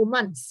like 4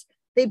 months.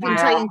 They've been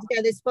trying to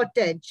get this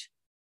footage.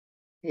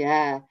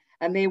 Yeah,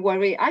 and they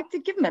worry. I have to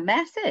give them a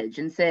message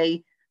and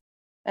say,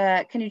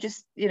 can you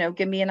just,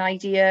 give me an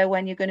idea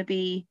when you're going to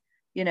be,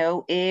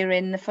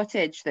 airing the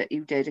footage that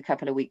you did a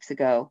couple of weeks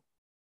ago?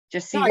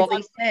 Just see what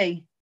they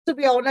say. To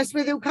be honest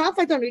with you, Kath,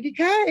 I don't really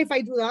care if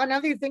I do that. Now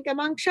they think I'm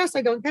anxious.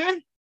 I don't care.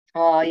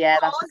 Oh, yeah,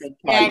 that's a good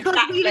point.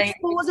 Because we're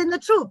exposing the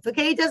truth,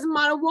 okay? It doesn't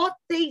matter what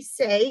they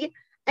say.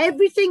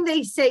 Everything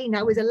they say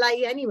now is a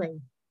lie anyway,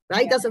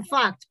 right? That's a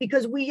fact,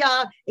 because we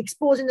are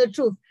exposing the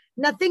truth.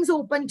 Nothing's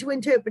open to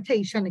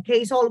interpretation,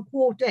 okay? It's all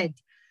quoted.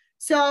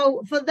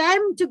 So for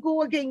them to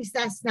go against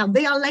us now,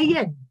 they are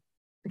lying,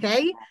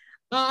 okay?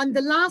 And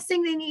the last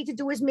thing they need to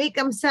do is make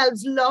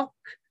themselves look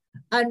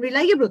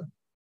unreliable.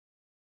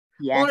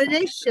 On an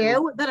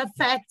issue that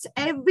affects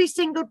every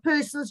single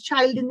person's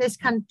child in this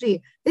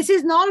country. This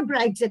is not a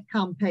Brexit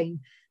campaign.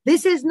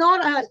 This is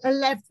not a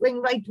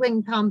left-wing,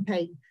 right-wing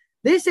campaign.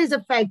 This is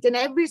affecting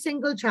every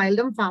single child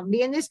and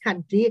family in this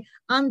country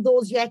and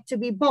those yet to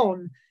be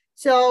born.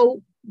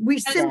 So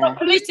it's not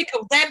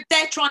political.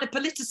 They're trying to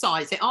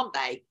politicise it, aren't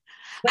they?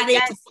 But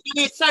and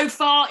it's so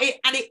far,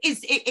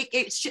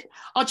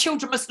 our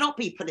children must not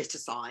be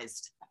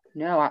politicised.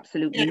 No,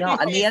 absolutely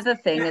not. And the other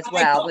thing as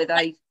well,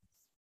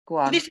 go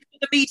on. This is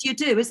what the media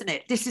do, isn't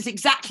it? This is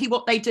exactly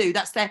what they do.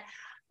 That's the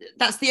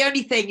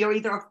only thing. You're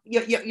either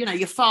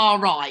you're far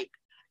right.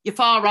 You're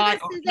far right.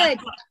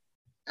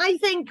 I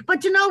think,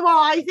 but you know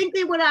what? I think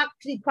they were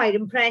actually quite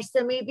impressed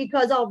with me,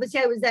 because obviously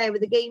I was there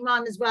with the gay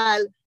man as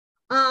well.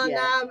 And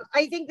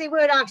I think they were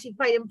actually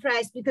quite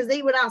impressed, because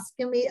they were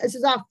asking me, this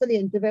was after the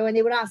interview, and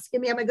they were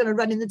asking me, am I going to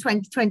run in the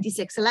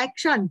 2026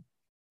 election?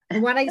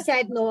 And when I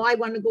said, no, I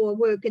want to go and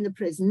work in the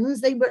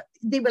prisons, they were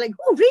like,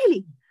 oh,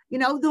 really?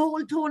 The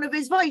whole tone of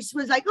his voice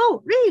was like,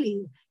 oh,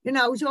 really?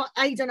 So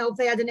I don't know if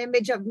they had an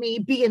image of me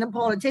being a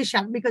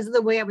politician because of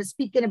the way I was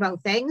speaking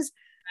about things.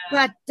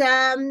 But,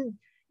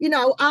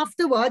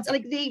 afterwards,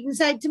 like they even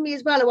said to me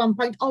as well at one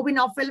point, oh, we're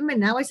not filming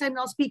now. I said, I'm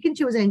not speaking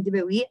to you as an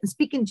interviewee, I'm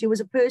speaking to you as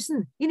a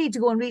person. You need to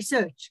go and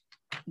research.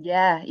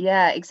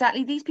 Yeah,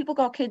 exactly. These people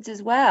got kids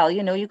as well,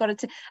 you've got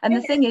to, and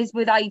the thing is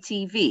with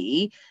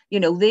ITV,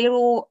 they're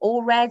all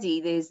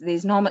already,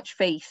 there's not much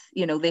faith,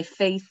 their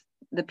faith,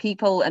 the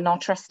people are not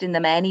trusting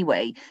them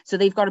anyway, so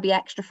they've got to be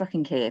extra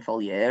fucking careful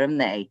here, haven't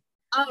they?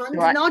 And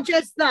not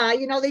just that,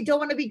 they don't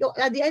want to be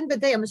at the end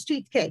of the day, I'm a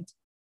street kid,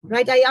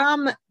 right? I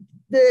am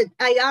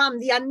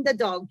the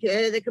underdog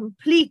here, the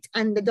complete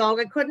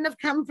underdog. I couldn't have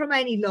come from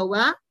any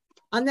lower,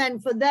 and then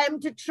for them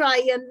to try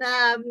and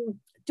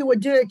do a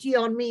dirty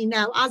on me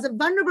now as a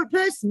vulnerable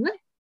person,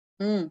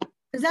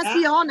 because let's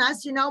be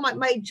honest,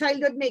 my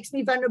childhood makes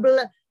me vulnerable.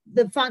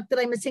 The fact that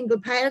I'm a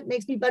single parent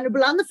makes me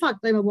vulnerable, and the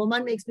fact that I'm a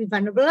woman makes me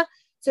vulnerable.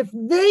 So if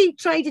they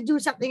try to do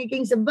something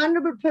against a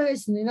vulnerable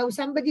person,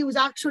 somebody who's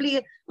actually,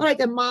 all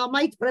right, a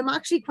Marmite, but I'm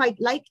actually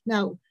quite liked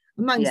now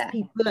amongst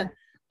people,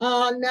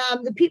 and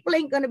the people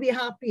ain't going to be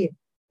happy.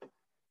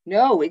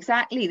 No,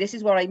 exactly. This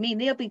is what I mean.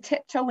 They'll be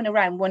tiptoeing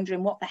around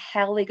wondering what the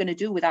hell they're going to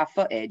do with our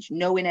footage,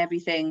 knowing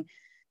everything.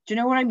 Do you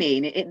know what I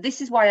mean?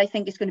 This is why I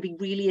think it's going to be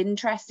really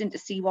interesting to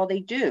see what they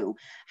do.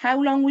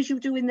 How long was you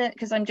doing that?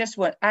 Because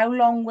how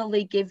long will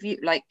they give you,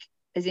 like,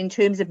 as in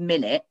terms of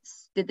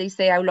minutes? Did they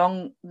say how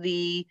long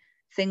the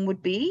thing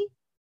would be?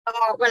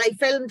 Oh, well, I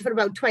filmed for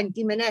about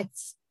 20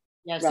 minutes.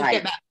 Yeah, so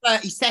right.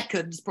 About 30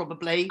 seconds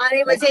probably. And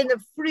it was in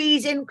the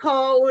freezing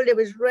cold, it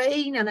was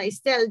rain, and I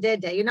still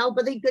did it,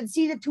 but they could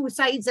see the two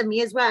sides of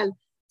me as well.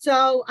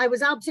 So I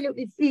was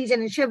absolutely freezing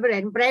and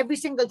shivering, but every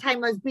single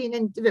time I was being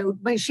interviewed,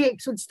 my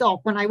shakes would stop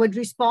when I would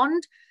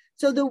respond.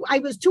 So I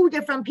was two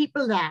different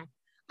people there.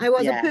 I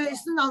was a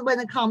person on when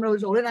the camera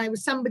was rolling, and I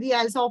was somebody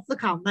else off the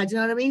camera. Do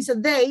you know what I mean? So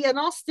they are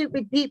not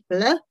stupid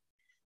people.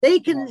 They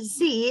can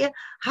see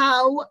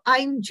how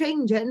I'm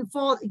changing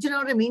do you know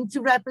what I mean, to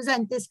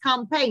represent this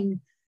campaign.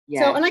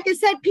 Yeah. So, and like I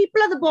said,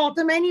 people at the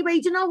bottom anyway,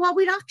 do you know what?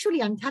 We're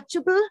actually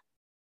untouchable.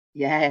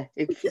 Yeah,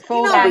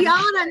 we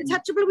are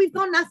untouchable. We've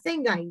got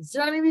nothing, guys. Do you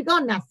know what I mean? We've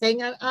got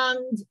nothing,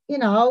 and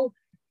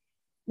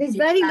there's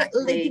very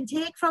little they can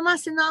take from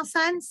us in that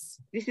sense.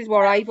 This is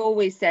what I've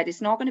always said.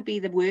 It's not going to be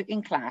the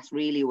working class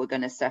really who are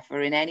going to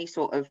suffer in any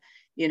sort of,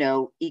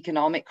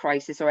 economic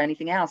crisis or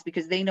anything else,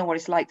 because they know what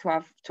it's like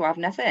to have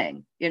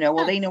nothing,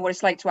 or they know what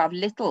it's like to have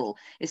little.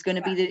 It's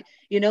going to be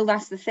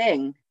that's the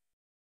thing.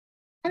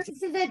 And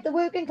this is it, the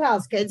working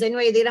class kids,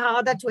 anyway, they're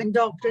harder to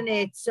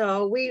indoctrinate.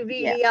 So we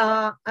really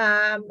are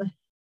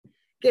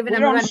giving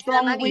them a run for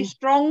their money. We're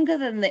stronger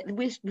than they,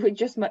 we're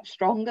just much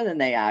stronger than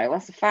they are.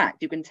 That's a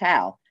fact. You can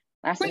tell.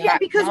 That's a fact.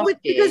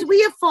 Because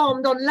we are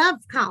formed on love,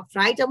 Kath,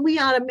 right? And we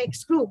are a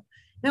mixed group.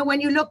 Now, when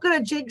you look at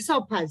a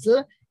jigsaw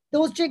puzzle,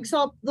 those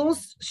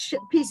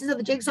pieces of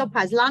the jigsaw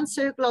puzzle aren't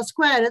circle or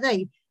square, are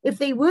they? If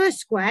they were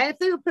square, if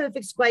they were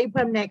perfect square, you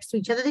put them next to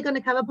each other, they're going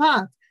to come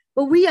apart.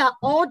 But we are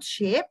odd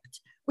shaped,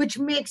 which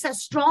makes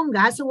us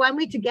stronger. So when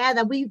we're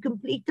together, we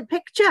complete the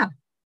picture.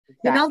 Exactly.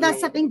 You know,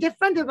 that's something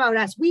different about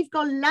us. We've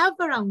got love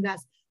around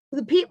us.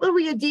 The people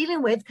we are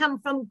dealing with come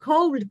from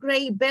cold,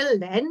 grey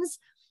buildings.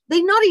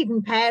 They're not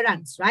even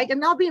parents, right? I'm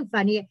not being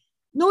funny.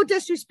 No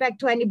disrespect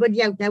to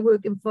anybody out there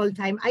working full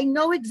time. I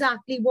know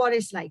exactly what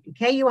it's like,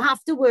 okay? You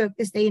have to work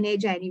this day and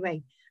age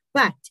anyway.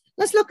 But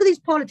let's look at these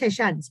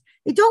politicians.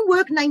 They don't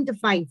work 9 to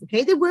 5,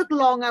 okay? They work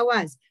long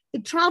hours.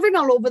 They're traveling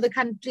all over the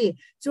country.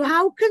 So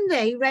how can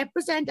they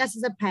represent us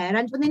as a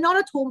parent when they're not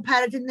at home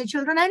parenting their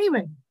children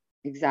anyway?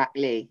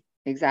 Exactly.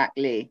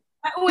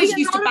 I always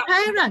used to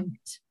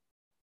parent.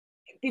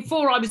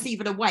 Before I was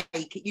even awake,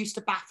 it used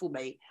to baffle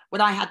me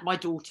when I had my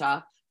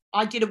daughter.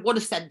 I didn't want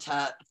to send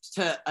her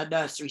to a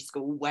nursery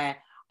school where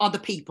other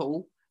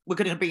people were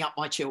going to bring up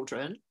my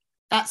children.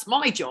 That's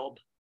my job.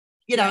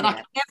 You know, and I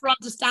could never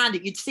understand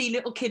it. You'd see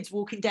little kids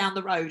walking down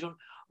the road and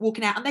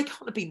walking out, and they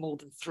can't be more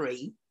than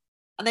 3.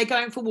 And they're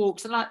going for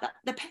walks, and like that,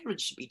 their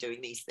parents should be doing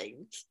these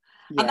things.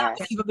 Yeah. And that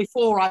was even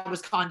before I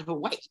was kind of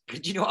awake.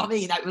 Do you know what I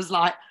mean? It was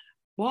like,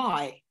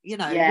 why? You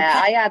know? Yeah,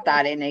 I had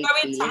that in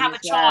going to have a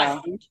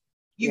child.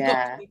 You've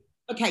got to,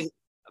 okay,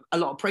 a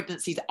lot of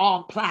pregnancies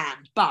aren't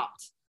planned, but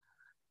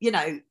you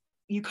know,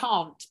 you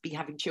can't be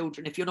having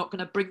children if you're not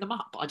going to bring them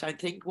up, I don't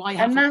think. Why?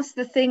 And that's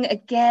the thing,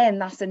 again,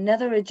 that's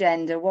another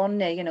agenda,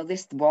 wasn't it? You know,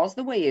 this was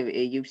the way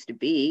it used to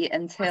be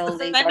until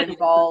they got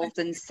involved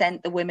and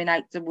sent the women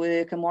out to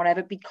work and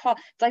whatever,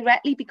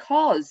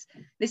 because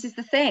this is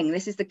the thing,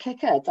 this is the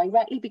kicker,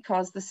 directly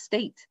because the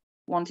state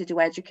wanted to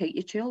educate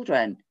your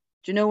children.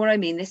 Do you know what I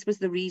mean? This was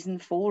the reason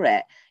for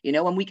it, you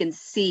know, and we can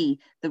see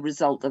the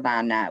result of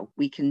that now.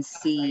 We can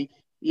see,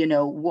 you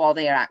know, what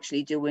they are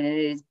actually doing. It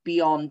is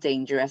beyond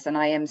dangerous. And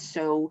I am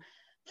so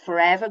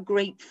forever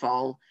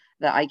grateful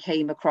that I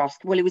came across,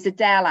 well, it was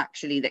Adele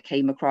actually that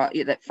came across,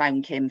 that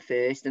found Kim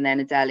first, and then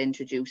Adele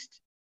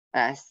introduced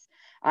us.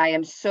 I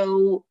am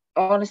so,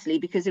 honestly,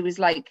 because it was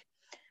like,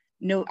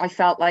 no, I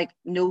felt like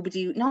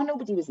nobody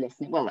was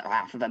listening. Well,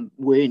 half of them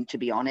weren't, to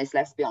be honest.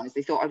 Let's be honest.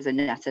 They thought I was a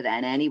nutter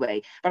then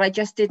anyway. But I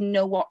just didn't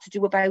know what to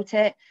do about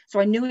it. So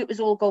I knew it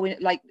was all going,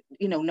 like,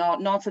 you know,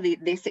 not to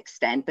this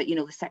extent, but, you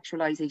know, the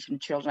sexualization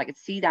of children. I could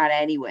see that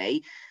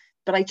anyway.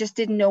 But I just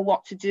didn't know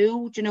what to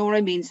do. Do you know what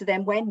I mean? So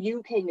then when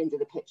you came into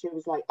the picture, it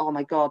was like, oh,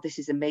 my God, this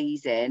is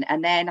amazing.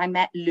 And then I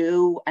met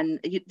Lou, and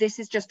this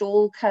has just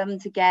all come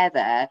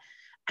together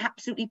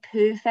absolutely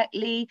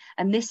perfectly.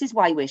 And this is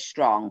why we're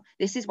strong.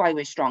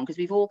 Because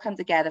we've all come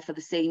together for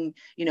the same,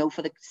 you know,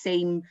 for the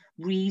same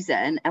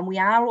reason. And we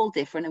are all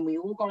different, and we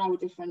all got our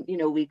different, you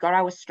know, we've got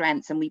our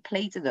strengths, and we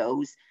play to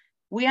those.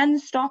 We're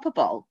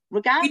unstoppable,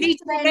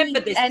 regardless of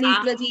any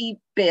bloody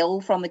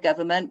bill from the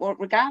government, or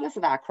regardless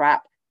of that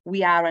crap.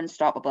 We are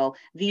unstoppable.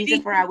 These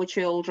are for our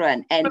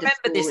children. End of story.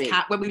 Remember this,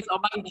 Kat, when we've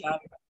got mojo.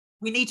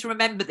 We need to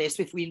remember this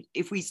if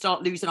we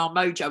start losing our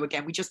mojo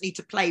again. We just need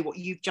to play what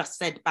you've just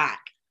said back.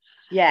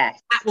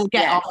 Yes, that will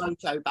get our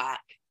mojo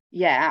back.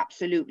 Yeah,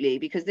 absolutely.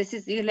 Because this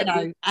is, you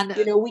know, and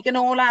you know, we can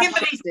all have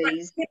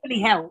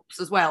Kimberley helps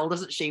as well,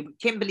 doesn't she?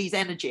 Kimberley's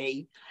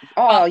energy.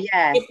 Oh,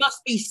 yeah. It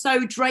must be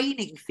so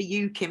draining for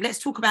you, Kim. Let's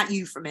talk about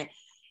you for a minute.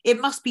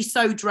 It must be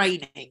so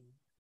draining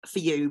for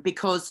you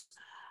because,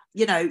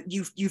 you know,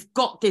 you've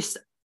got this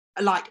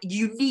like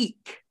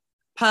unique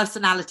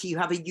personality. You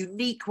have a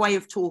unique way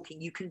of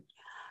talking. You can,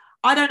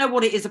 I don't know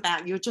what it is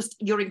about you.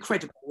 You're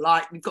incredible.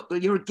 Like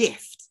you're a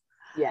gift.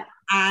 Yeah.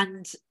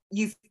 And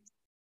you've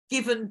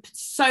given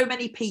so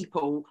many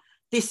people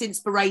this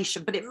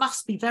inspiration, but it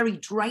must be very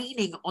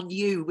draining on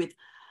you with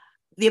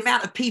the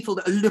amount of people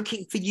that are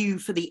looking for you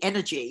for the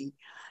energy,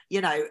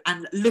 you know,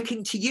 and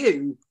looking to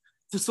you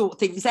to sort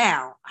things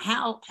out.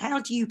 How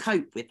do you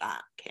cope with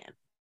that, Kim?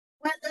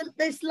 Well,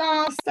 this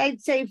last,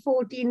 I'd say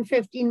 14,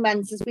 15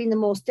 months has been the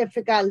most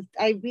difficult.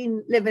 I've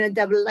been living a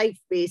double life,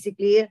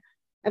 basically.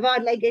 I've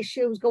had like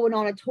issues going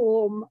on at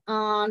home,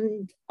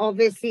 and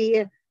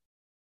obviously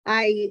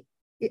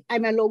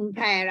I'm a lone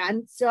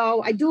parent,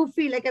 so I do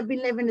feel like I've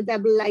been living a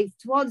double life.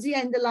 Towards the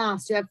end of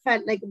last year, I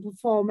felt like a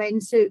performer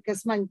in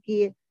Circus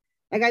Monkey.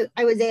 Like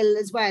I was ill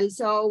as well.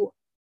 So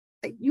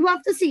you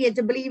have to see it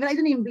to believe it. I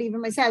don't even believe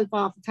in myself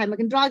half the time. I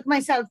can drag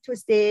myself to a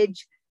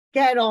stage,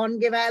 get on,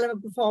 give a hell of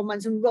a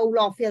performance, and roll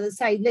off the other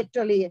side,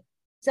 literally.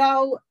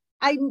 So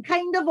I'm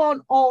kind of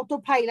on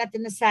autopilot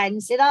in a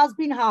sense. It has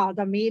been hard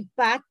on me,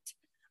 but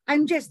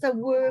I'm just a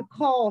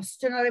workhorse.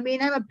 Do you know what I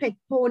mean? I'm a pit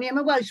pony. I'm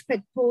a Welsh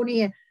pit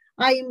pony.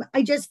 I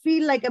just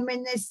feel like I'm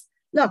in this.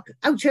 Look,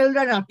 our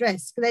children are at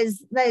risk.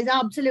 There's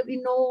absolutely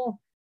no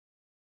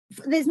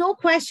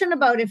question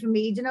about it for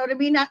me. Do you know what I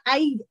mean?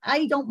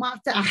 I don't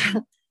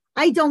matter.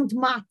 I don't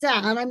matter,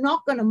 and I'm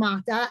not going to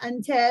matter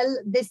until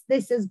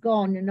this is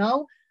gone, you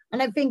know.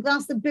 And I think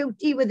that's the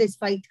beauty with this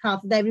fight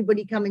card, with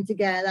everybody coming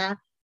together.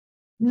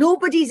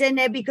 Nobody's in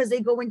there because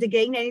they're going to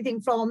gain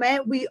anything from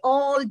it. We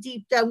all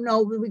deep down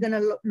know that we're going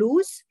to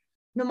lose,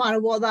 no matter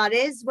what that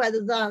is,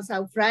 whether that's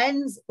our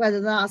friends,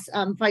 whether that's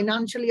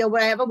financially or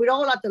whatever. We're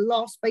all at the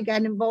loss by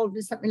getting involved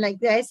in something like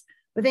this.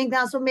 I think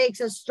that's what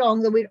makes us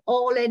strong, that we're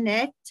all in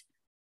it,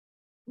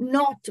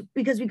 not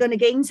because we're going to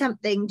gain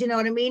something. Do you know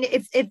what I mean?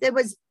 If there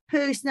was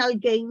personal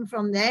gain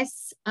from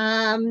this,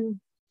 I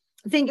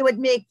think it would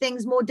make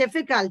things more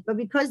difficult. But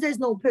because there's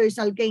no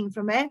personal gain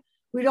from it,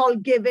 we're all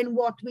given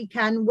what we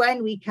can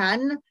when we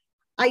can.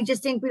 I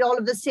just think we're all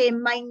of the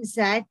same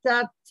mindset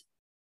that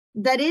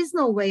there is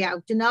no way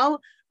out, you know.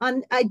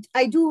 And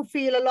I do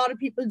feel a lot of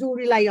people do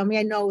rely on me.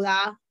 I know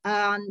that.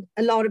 And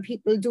a lot of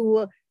people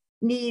do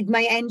need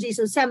my energy.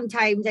 So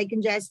sometimes I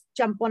can just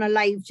jump on a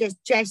live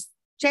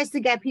just to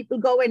get people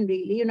going,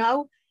 really, you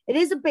know. It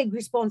is a big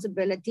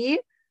responsibility,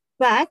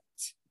 but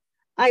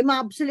I'm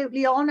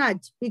absolutely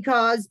honoured,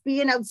 because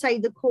being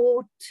outside the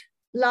court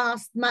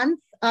last month,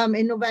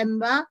 in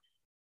November,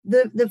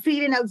 the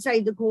feeling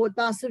outside the court,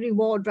 that's the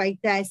reward right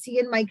there.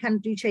 Seeing my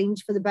country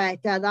change for the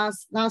better,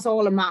 that's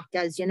all that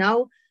matters, you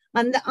know.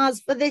 And as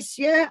for this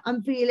year,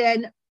 I'm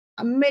feeling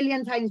a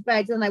million times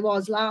better than I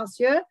was last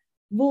year.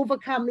 I've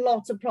overcome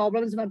lots of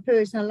problems in my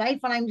personal life,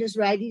 and I'm just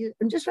ready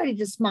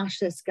to smash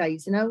this,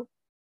 guys, you know.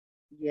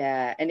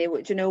 Yeah, and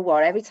do you know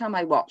what? Every time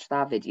I watch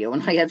that video,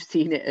 and I have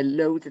seen it a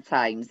load of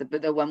times,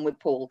 the one with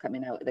Paul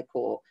coming out of the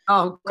court.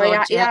 Oh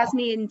God, it has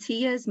me in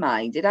tears,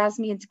 mind. It has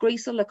me in.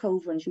 Grace will look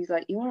over and she's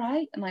like, "You all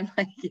right?" And I'm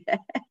like, "Yeah."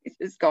 It's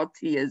just got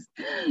tears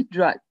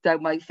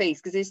down my face,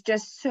 because it's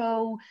just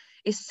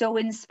it's so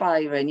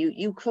inspiring.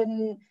 You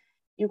couldn't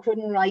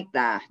write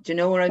that. Do you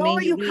know what I mean? No,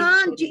 you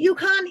can't. You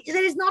can't.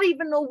 There is not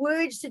even no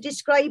words to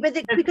describe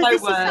it,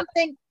 because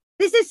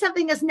this is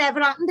something that's never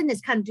happened in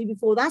this country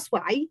before. That's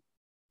why.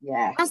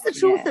 Yeah, that's the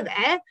truth of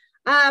it.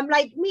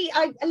 Like me,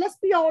 let's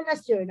be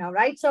honest here now,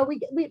 right? So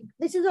we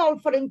this is all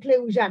for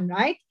inclusion,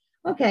 right?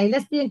 Okay,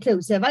 let's be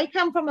inclusive. I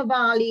come from a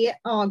valley.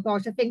 Oh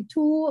gosh, I think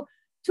two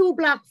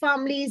black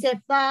families, if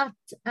that.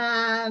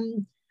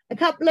 A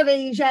couple of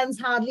Asians,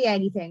 hardly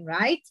anything,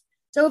 right?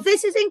 So if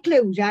this is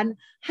inclusion,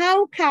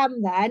 how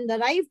come then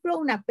that I've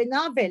grown up in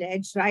that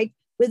village, right,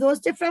 with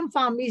those different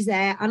families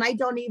there, and I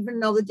don't even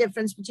know the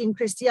difference between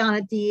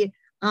Christianity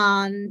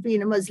and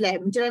being a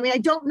Muslim? Do you know what I mean? I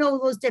don't know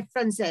those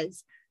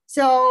differences.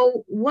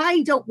 So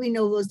why don't we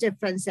know those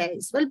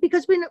differences? Well,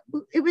 because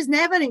it was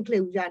never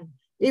inclusion.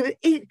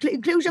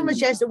 Inclusion was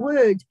just a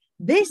word.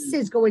 This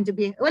is going to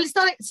be, well, it's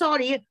not,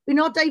 sorry, we're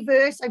not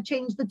diverse. I've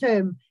changed the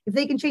term. If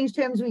they can change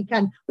terms, we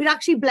can. We're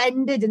actually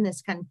blended in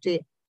this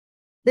country.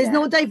 There's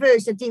no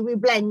diversity. We're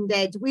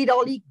blended. We're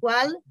all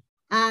equal.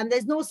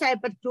 There's no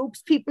separate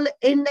groups. People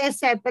in their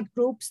separate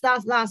groups,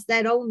 that's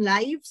their own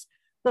lives.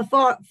 But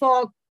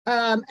for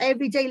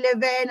everyday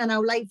living and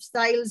our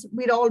lifestyles,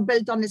 we're all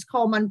built on this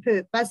common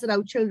purpose that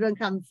our children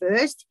come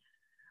first.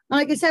 And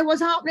like I said,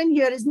 what's happening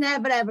here has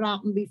never ever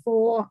happened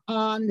before,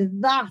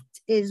 and that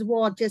is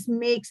what just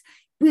makes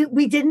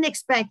we didn't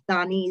expect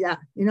that either.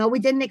 You know, we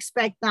didn't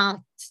expect that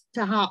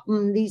to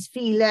happen. These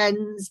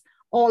feelings,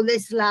 all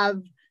this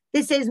love.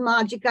 This is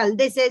magical.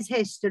 This is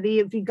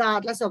history,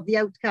 regardless of the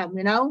outcome.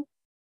 You know.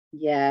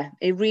 Yeah,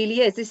 it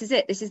really is. This is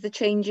it. This is the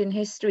change in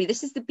history.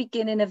 This is the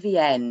beginning of the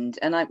end.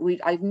 And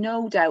I've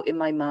no doubt in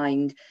my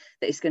mind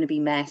that it's going to be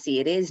messy.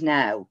 It is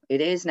now.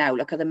 It is now.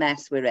 Look at the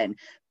mess we're in.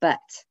 But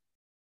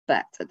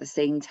at the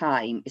same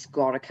time, it's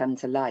got to come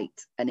to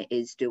light, and it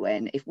is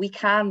doing. If we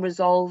can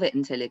resolve it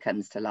until it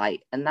comes to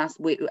light, and that's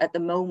at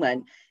the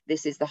moment,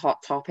 this is the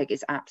hot topic.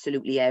 It's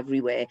absolutely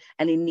everywhere,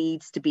 and it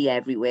needs to be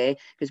everywhere,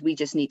 because we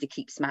just need to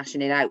keep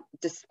smashing it out.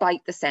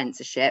 Despite the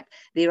censorship,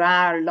 there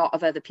are a lot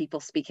of other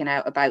people speaking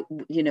out about,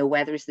 you know,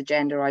 whether it's the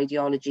gender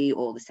ideology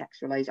or the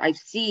sexualized. I've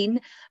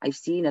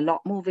seen a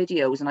lot more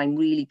videos, and I'm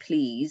really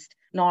pleased.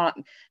 Not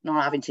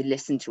having to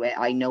listen to it,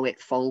 I know it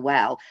full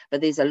well, but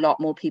there's a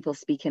lot more people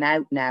speaking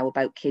out now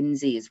about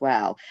Kinsey as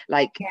well.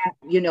 Like,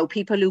 you know,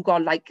 people who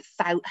got like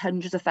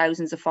hundreds of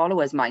thousands of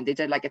followers. Mind, they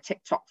did like a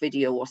TikTok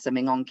video or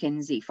something on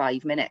Kinsey,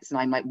 5 minutes,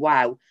 and I'm like,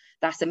 wow,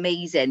 that's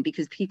amazing,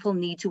 because people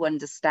need to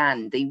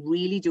understand. They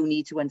really do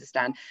need to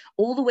understand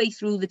all the way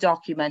through the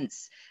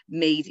documents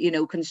made, you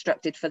know,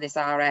 constructed for this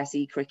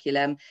RSE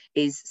curriculum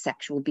is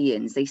sexual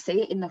beings. They say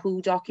it in the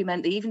WHO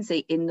document. They even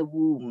say in the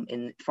womb,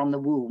 from the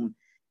womb.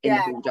 In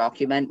the WHO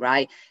document,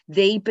 right?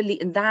 They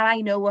believe, and that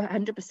I know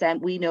 100%.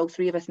 We know,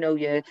 three of us know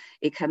here,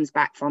 it comes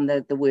back from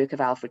the work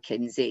of Alfred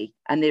Kinsey,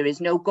 and there is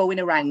no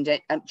going around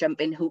it,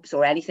 jumping hoops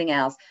or anything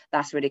else.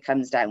 That's where it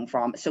comes down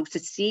from. So to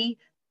see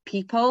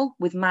people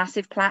with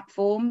massive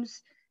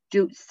platforms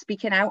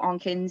speaking out on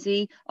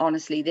Kinsey,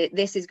 honestly,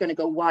 this is going to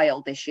go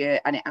wild this year,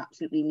 and it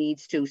absolutely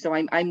needs to. So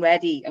I'm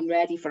ready. I'm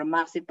ready for a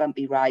massive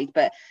bumpy ride.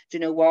 But do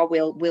you know what?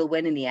 We'll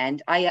win in the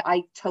end.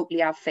 I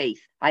totally have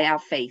faith. I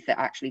have faith that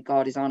actually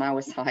God is on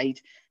our side.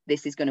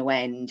 This is going to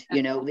end.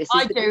 You know, this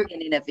is the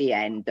beginning of the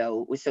end,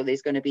 though. So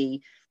there's going to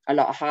be a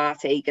lot of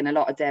heartache and a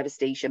lot of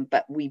devastation,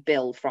 but we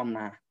build from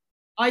that.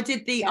 I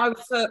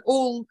was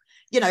all,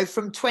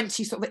 from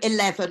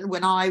 2011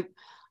 when I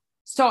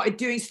started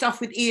doing stuff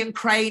with Ian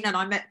Crane, and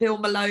I met Bill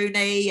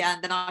Maloney,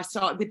 and then I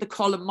started with the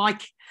column.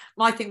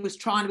 My thing was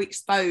trying to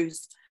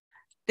expose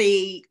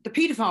the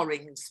paedophile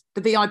rings,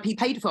 the VIP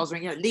paedophiles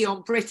ring,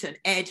 Leon Britton,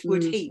 Ed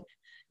Wood Heath,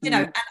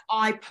 and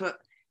I put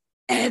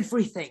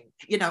everything,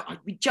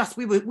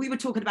 we were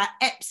talking about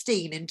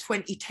Epstein in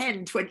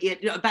 2010,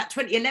 about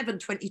 2011,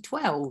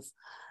 2012,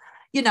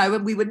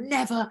 and we were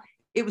never,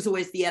 it was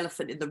always the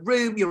elephant in the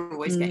room. You're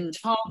always getting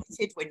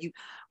targeted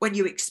when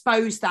you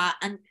expose that,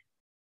 and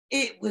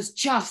it was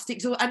just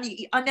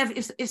exhausting. And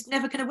it's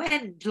never going to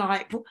end.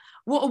 Like,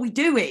 what are we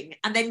doing?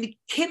 And then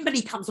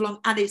Kimberley comes along,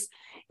 and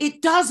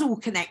it does all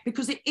connect,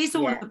 because it is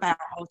all about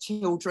our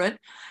children.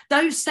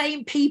 Those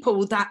same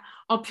people that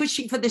are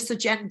pushing for this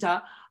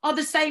agenda are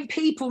the same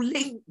people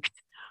linked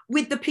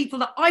with the people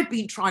that I've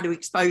been trying to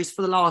expose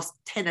for the last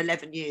 10,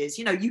 11 years.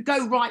 You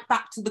go right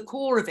back to the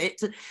core of it,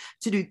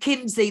 to do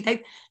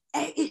Kinsey.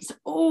 It's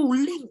all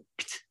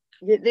linked.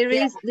 There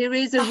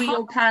is a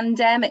real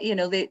pandemic.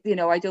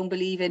 I don't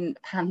believe in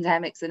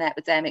pandemics and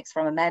epidemics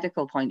from a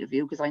medical point of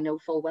view, because I know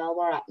full well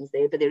what happens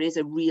there. But there is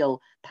a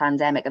real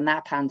pandemic, and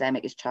that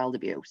pandemic is child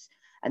abuse.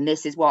 And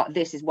this is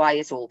why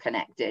it's all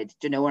connected.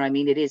 Do you know what I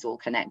mean? It is all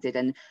connected,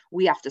 and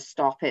we have to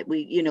stop it.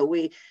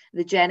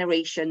 The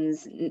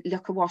generations,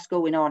 look at what's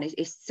going on.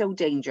 It's so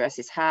dangerous.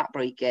 It's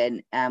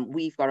heartbreaking.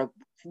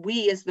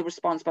 We as the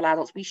responsible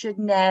adults, we should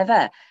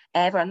never,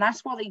 ever, and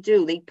that's what they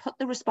do. They put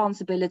the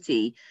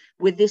responsibility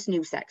with this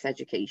new sex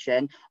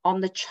education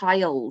on the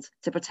child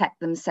to protect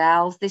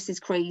themselves. This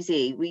is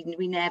crazy. We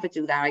never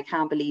do that. I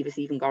can't believe it's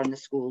even got in the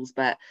schools,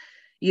 but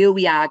here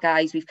we are,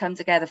 guys. We've come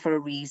together for a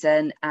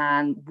reason,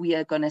 and we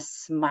are going to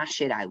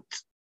smash it out,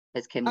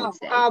 as Kim would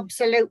say.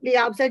 Absolutely.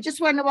 I just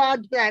want to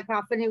add there,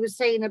 Catherine, he was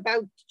saying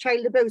about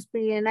child abuse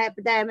being an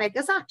epidemic.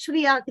 It's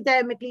actually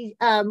academically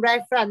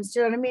referenced,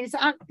 you know what I mean? It's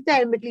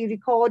academically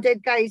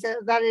recorded, guys,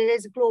 that it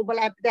is a global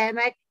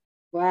epidemic.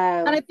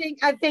 Wow. And I think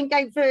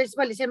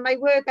it's in my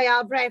work, I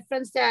have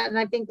referenced it, and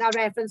I think that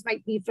reference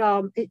might be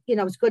from, it's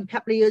a good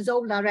couple of years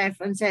old, that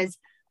reference is.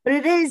 But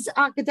it is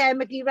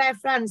academically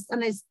referenced,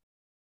 and it's,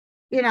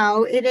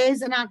 it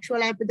is an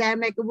actual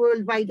epidemic, a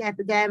worldwide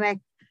epidemic.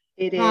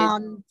 It is.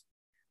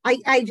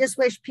 I just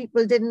wish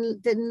people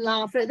didn't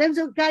laugh at it. There was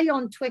a guy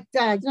on Twitter,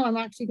 I'm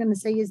actually going to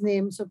say his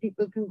name so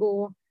people can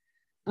go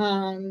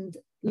and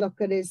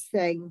look at his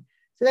thing.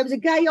 So there was a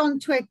guy on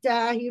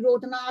Twitter, he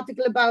wrote an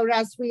article about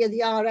us, we are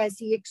the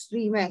RSE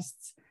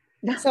extremists.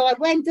 So I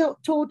went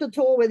toe to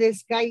toe with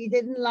this guy, he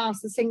didn't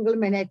last a single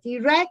minute. He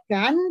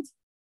reckoned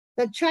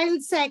that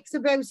child sex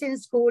abuse in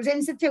schools,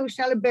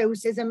 institutional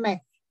abuse, is a myth.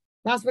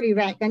 That's what he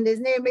reckoned. His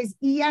name is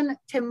Ian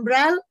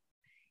Timbrell.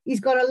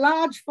 He's got a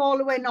large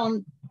following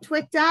on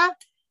Twitter.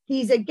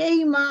 He's a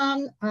gay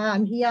man.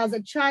 He has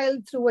a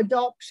child through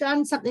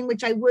adoption, something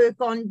which I work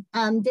on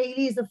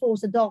daily, is the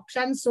forced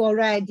adoption. So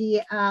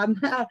already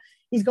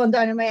he's gone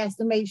down in my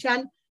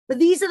estimation. But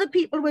these are the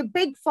people with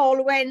big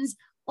followings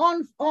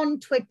on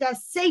Twitter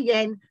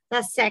saying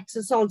that sex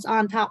assaults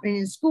aren't happening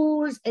in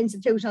schools,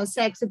 institutional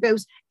sex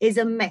abuse is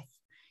a myth.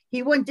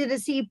 He wanted to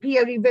see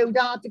peer-reviewed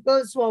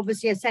articles, so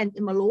obviously I sent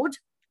him a load.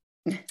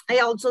 I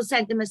also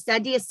sent him a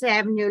study, a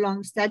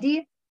 7-year-long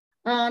study,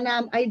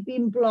 and I'd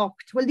been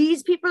blocked. Well,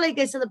 these people, I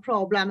guess, are the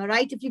problem, all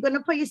right? If you're going to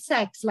put your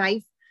sex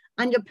life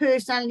and your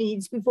personal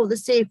needs before the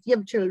safety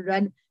of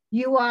children,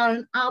 you are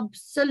an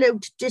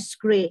absolute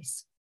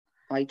disgrace.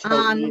 I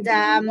totally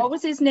agree. What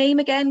was his name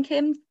again,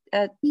 Kim?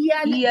 Ian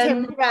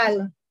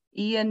Timbrell.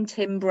 Ian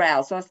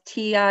Timbrell. So that's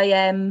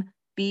Timbrell.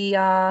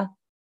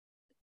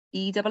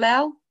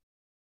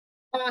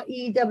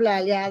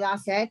 E-double-L, yeah,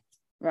 that's it.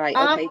 Right,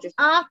 okay.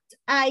 At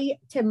A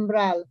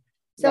Timbrell.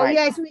 So,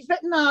 right. So he's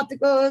written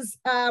articles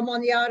on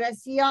the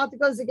RSC,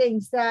 articles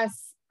against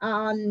us,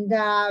 and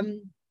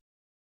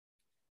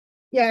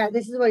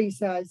this is what he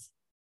says,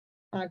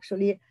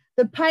 actually.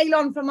 The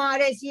pile-on from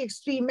RSC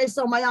extremists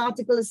on my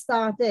article has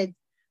started.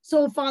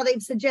 So far,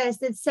 they've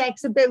suggested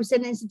sex abuse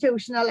in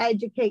institutional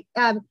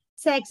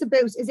sex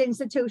abuse is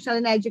institutional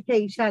in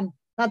education.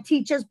 That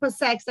teachers put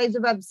sex lives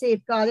above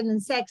safeguarding,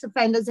 and sex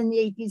offenders in the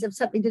 80s have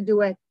something to do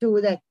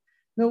with it.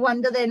 No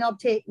wonder they're not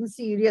taken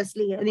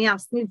seriously. And he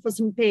asked me for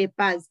some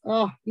papers.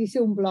 Oh, he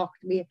soon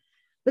blocked me.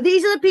 But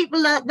these are the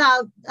people that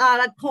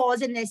are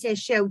causing this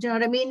issue. Do you know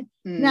what I mean?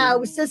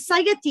 Now,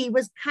 society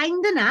was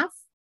kind enough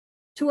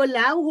to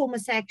allow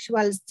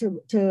homosexuals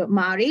to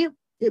marry.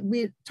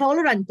 We're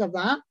tolerant of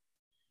that.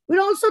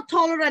 We're also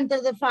tolerant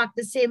of the fact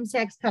that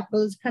same-sex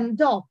couples can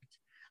adopt.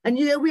 And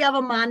here we have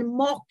a man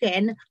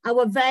mocking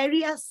our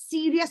very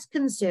serious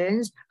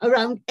concerns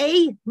around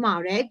A,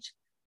 marriage,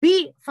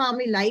 B,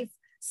 family life,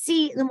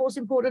 C, the most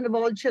important of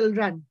all,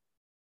 children.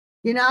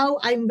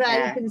 I'm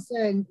very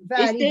concerned.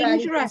 It's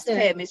dangerous,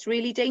 Kim. It's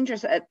really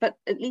dangerous. But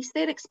at least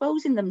they're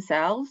exposing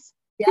themselves.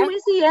 Who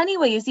is he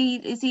anyway? Is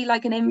he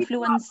like an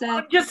influencer?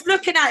 I'm just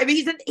looking at him.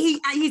 He's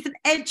an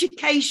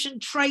education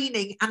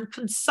training and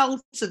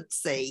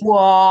consultancy.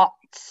 What?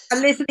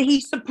 And listen, he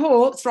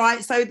supports,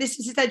 right? So this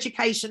is his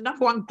education.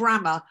 Number one,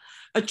 grammar.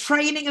 A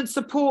training and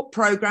support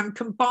program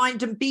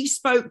combined and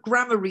bespoke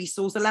grammar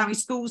resource allowing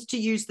schools to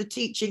use the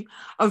teaching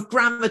of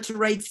grammar to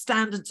raise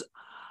standards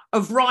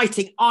of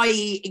writing,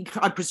 i.e.,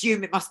 I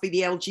presume it must be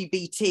the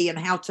LGBT and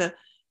how to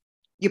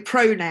your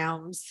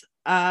pronouns.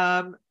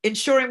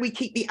 Ensuring we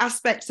keep the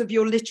aspects of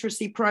your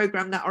literacy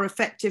program that are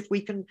effective.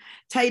 We can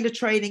tailor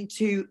training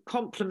to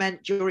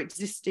complement your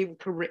existing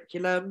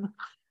curriculum.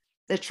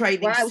 They're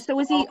training. Wow, so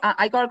is he?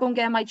 I gotta go and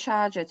get my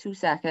charger. 2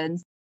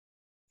 seconds.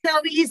 So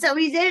he's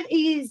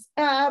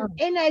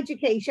in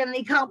education, and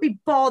he can't be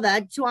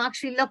bothered to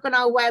actually look on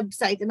our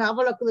website and have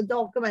a look at the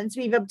documents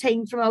we've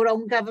obtained from our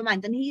own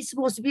government, and he's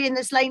supposed to be in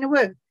this line of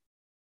work.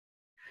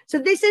 So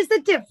this is the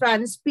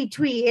difference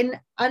between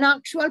an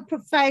actual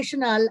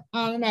professional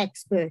and an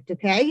expert,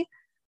 okay?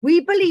 We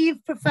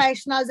believe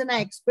professionals and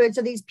experts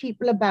are these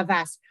people above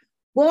us.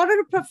 What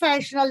a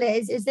professional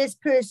is this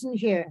person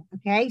here,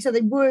 okay? So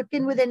they're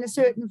working within a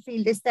certain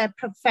field, it's their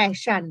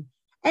profession.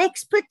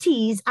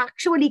 Expertise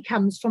actually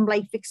comes from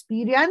life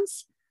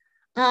experience.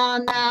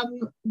 And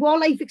what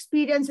life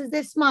experience has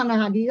this man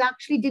had? He's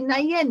actually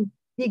denying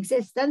the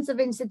existence of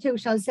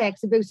institutional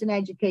sex abuse in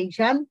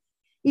education.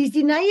 He's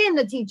denying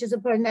that teachers are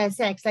putting their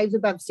sex lives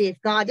above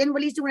safeguarding.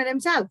 Well, he's doing it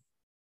himself.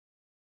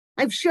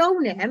 I've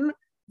shown him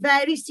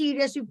very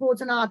serious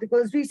reports and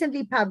articles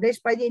recently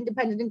published by the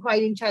Independent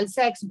Inquiry in Child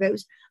Sex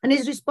Abuse, and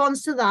his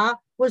response to that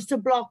was to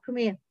block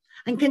me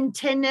and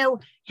continue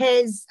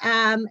his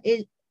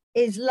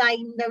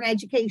line down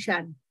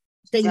education.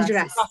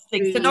 Dangerous.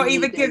 They're not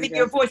even giving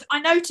you a voice. I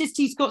noticed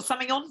he's got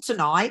something on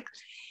tonight.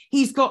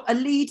 He's got a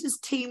Leaders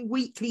Team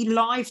weekly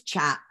live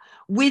chat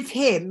with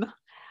him,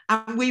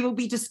 and we will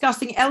be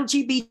discussing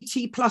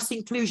LGBT plus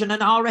inclusion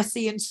and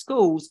RSE in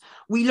schools.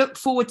 We look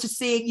forward to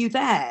seeing you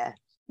there.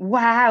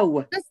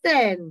 Wow.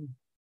 Listen.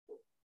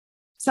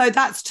 So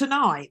that's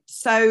tonight.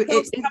 So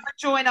it's come and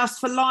join us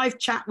for live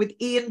chat with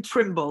Ian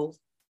Trimble.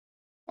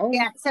 Oh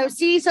yeah. So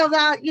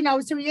that,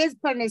 so he is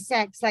putting his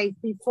sex life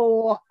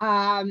before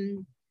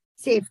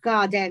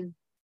safeguarding.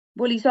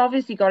 Well, he's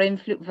obviously got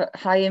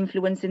high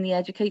influence in the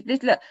education.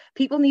 Look,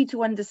 people need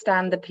to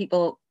understand the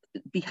people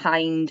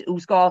behind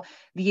who's got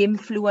the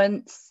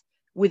influence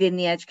within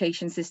the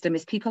education system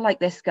is people like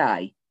this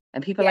guy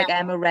and people like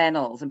Emma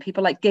Reynolds and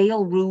people like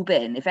Gail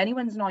Rubin. If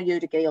anyone's not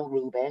heard of Gail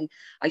Rubin,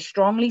 I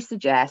strongly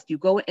suggest you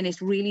go, and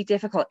it's really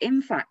difficult.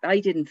 In fact, I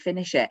didn't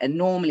finish it, and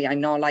normally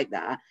I'm not like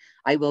that.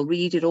 I will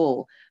read it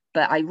all,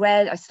 but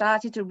I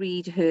started to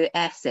read her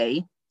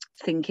essay,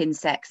 Thinking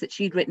Sex, that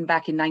she'd written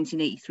back in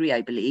 1983,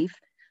 I believe,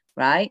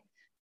 right?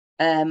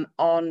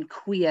 On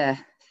queer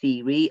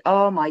theory.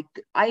 I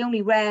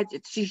only read,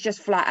 she's just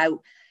flat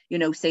out,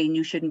 saying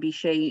you shouldn't be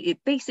ashamed. It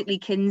basically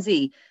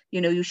Kinsey,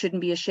 you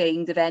shouldn't be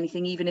ashamed of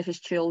anything, even if it's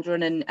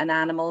children and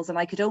animals. And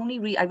I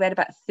read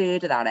about a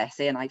third of that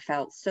essay and I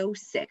felt so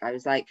sick. I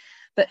was like,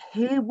 but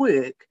her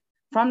work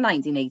from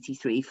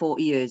 1983,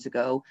 40 years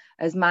ago,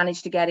 has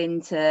managed to get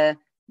into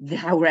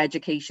our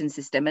education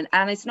system.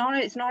 And it's not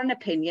an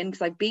opinion,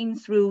 because I've been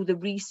through the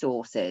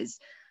resources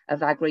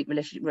of our great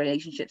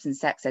relationships and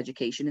sex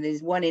education, and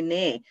there's one in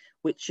there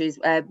which is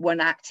one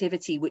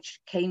activity which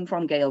came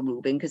from Gail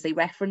Rubin, because they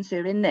reference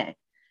her in there.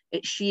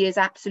 She is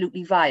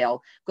absolutely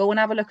vile. Go and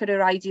have a look at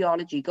her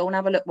ideology. Go and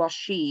have a look what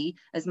she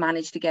has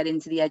managed to get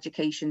into the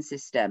education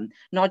system.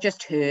 Not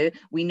just her,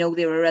 we know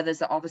there are others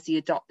that obviously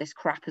adopt this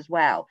crap as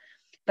well.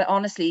 But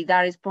honestly,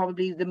 that is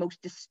probably the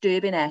most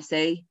disturbing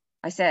essay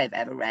I say I've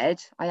ever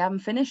read. I haven't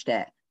finished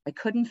it. I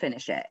couldn't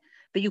finish it.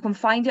 But you can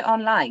find it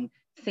online.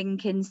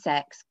 Thinking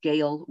Sex,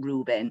 Gail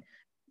Rubin.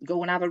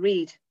 Go and have a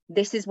read.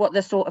 This is what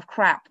the sort of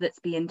crap that's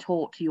being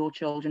taught to your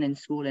children in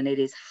school, and it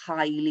is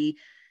highly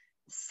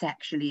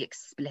sexually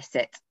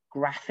explicit,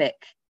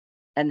 graphic,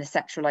 and the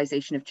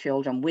sexualization of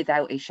children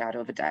without a shadow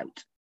of a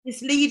doubt.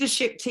 This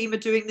leadership team are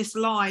doing this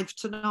live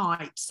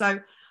tonight. So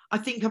I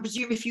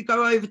presume if you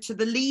go over to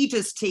the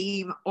Leaders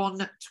Team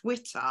on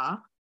Twitter.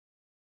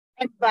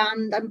 It's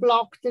banned and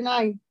blocked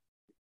tonight.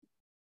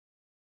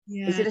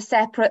 Yeah. Is it a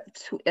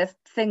separate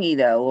thingy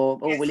though, or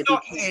will it be? It's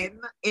not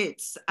him.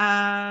 It's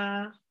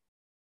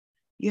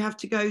you have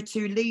to go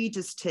to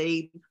Leaders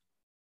Team,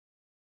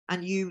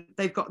 and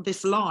they've got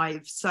this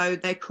live, so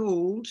they're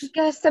called.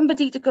 Get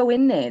somebody to go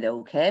in there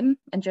though, Kim,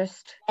 and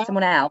just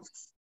someone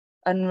else,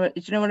 and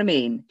do you know what I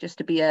mean? Just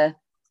to be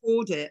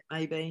audit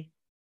maybe,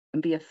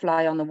 and be a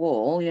fly on the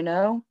wall,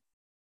 Yeah,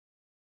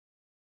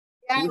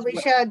 we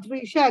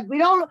should. We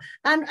don't,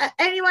 and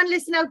anyone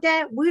listening out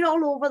there, we're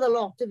all over the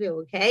lot of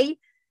you, okay?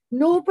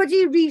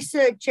 Nobody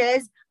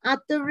researches at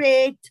the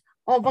rate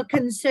of a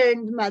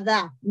concerned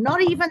mother,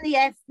 not even the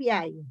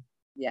FBI.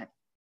 Yeah,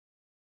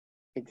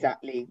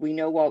 exactly. We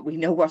know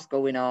what's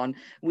going on.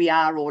 We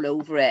are all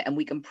over it, and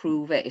we can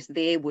prove it. It's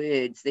their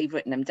words. They've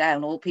written them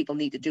down. All people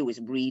need to do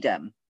is read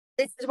them.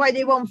 This is why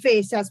they won't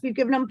face us. We've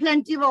given them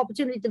plenty of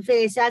opportunity to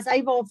face us.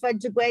 I've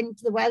offered to go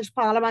into the Welsh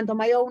Parliament on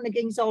my own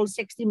against all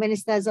 60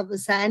 ministers of the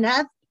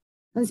Senedd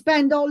and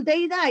spend all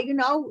day there, you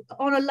know,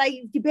 on a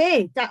live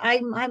debate.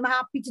 I'm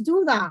happy to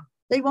do that.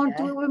 They won't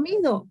do it with me,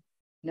 though.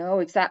 No,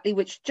 exactly,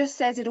 which just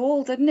says it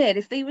all, doesn't it?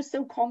 If they were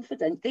so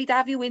confident, they'd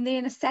have you in there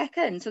in a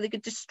second so they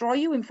could destroy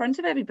you in front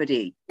of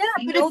everybody. Yeah,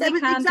 but if there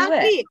was,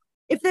 exactly,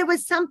 if there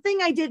was something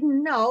I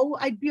didn't know,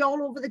 I'd be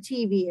all over the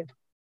TV.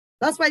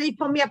 That's why they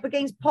put me up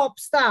against pop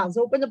stars,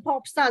 hoping the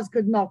pop stars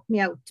could knock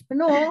me out. But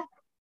no.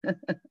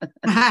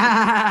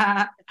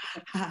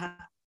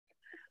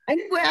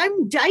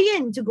 I'm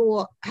dying to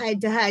go head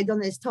to head on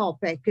this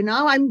topic, you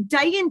know. I'm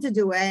dying to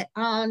do it,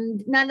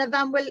 and none of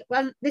them will.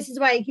 Well, this is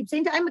why I keep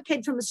saying I'm a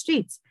kid from the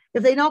streets.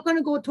 If they're not going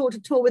to go toe to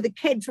toe with a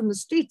kid from the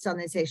streets on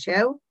this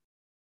issue,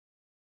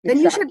 then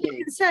you should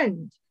be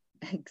concerned.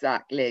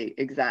 Exactly.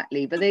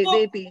 But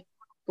they'd be.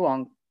 Go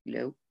on,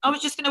 Lou. I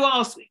was just going to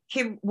ask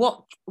Kim,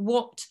 what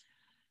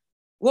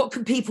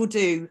can people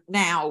do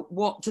now?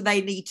 What do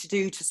they need to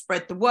do to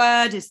spread the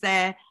word? Is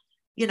there,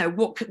 you know,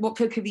 what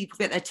could people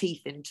get their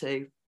teeth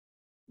into?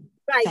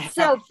 Right,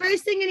 so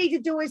first thing you need to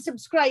do is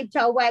subscribe to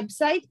our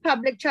website,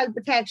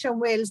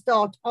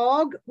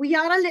 publicchildprotectionwales.org. We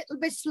are a little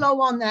bit slow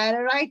on there,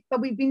 all right?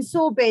 But we've been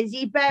so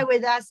busy. Bear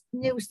with us.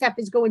 New stuff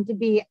is going to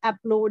be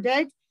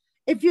uploaded.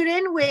 If you're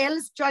in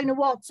Wales, join a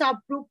WhatsApp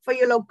group for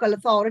your local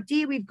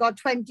authority. We've got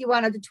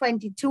 21 out of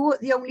 22.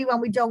 The only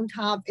one we don't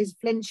have is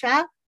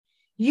Flintshire.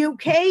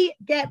 UK,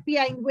 get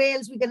behind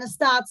Wales. We're going to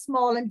start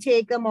small and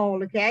take them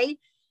all, okay?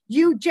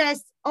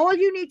 All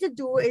you need to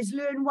do is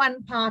learn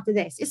one part of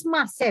this. It's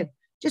massive.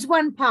 Just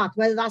one part,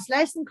 whether that's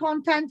lesson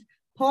content,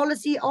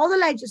 policy, or the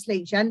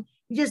legislation.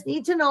 You just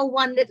need to know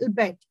one little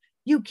bit.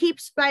 You keep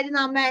spreading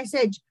our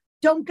message.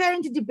 Don't get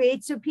into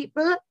debates with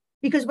people,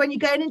 because when you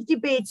get into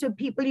debates with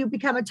people, you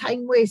become a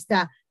time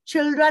waster.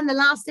 Children, the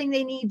last thing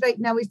they need right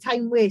now is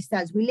time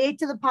wasters. We're late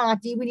to the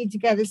party. We need to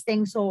get this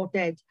thing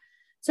sorted.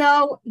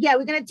 So, yeah,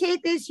 we're going to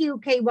take this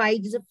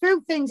UK-wide. There's a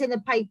few things in the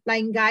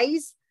pipeline,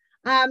 guys.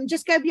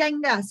 Just get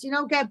behind us, you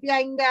know, get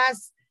behind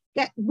us.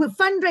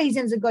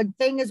 Fundraising is a good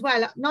thing as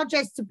well, not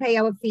just to pay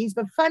our fees,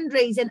 but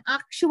fundraising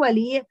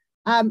actually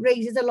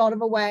raises a lot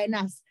of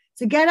awareness.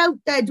 So get out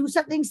there, do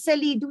something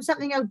silly, do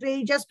something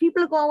outrageous.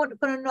 People are going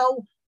to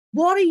know,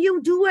 what are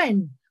you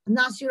doing? And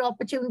that's your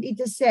opportunity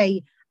to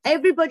say.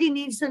 Everybody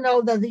needs to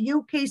know that the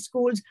UK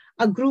schools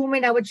are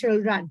grooming our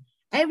children.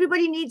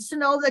 Everybody needs to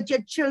know that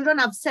your children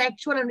have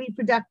sexual and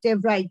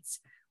reproductive rights.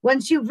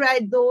 Once you've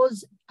read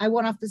those, I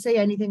won't have to say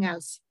anything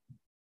else.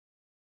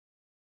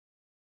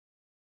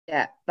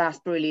 Yeah, that's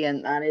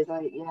brilliant. That is,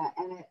 like, yeah,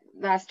 and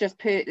that's just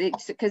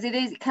perfect, because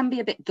it can be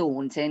a bit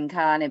daunting,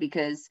 can't it?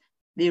 Because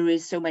there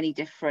is so many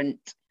different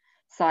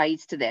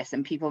sides to this,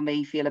 and people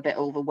may feel a bit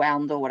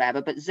overwhelmed or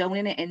whatever. But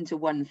zoning it into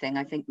one thing,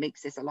 I think,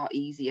 makes this a lot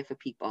easier for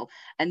people,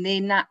 and they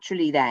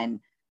naturally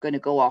then going to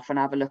go off and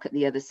have a look at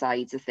the other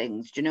sides of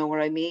things. Do you know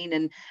what I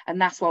mean? And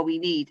that's what we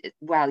need.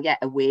 Well, yeah,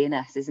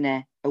 awareness, isn't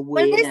it?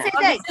 Awareness. Well, this is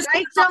it,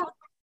 right? So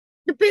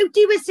the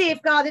beauty with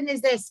safeguarding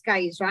is this,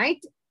 guys,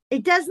 right?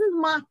 It doesn't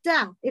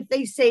matter if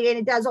they say, and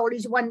it does all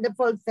these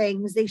wonderful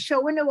things, they're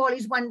showing you all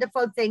these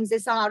wonderful things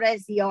this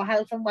RSE or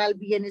health and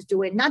well-being is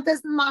doing. That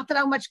doesn't matter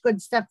how much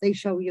good stuff they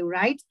show you,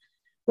 right?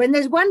 When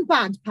there's one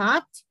bad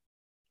part,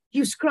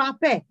 you scrap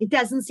it. It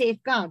doesn't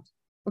safeguard,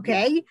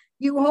 okay?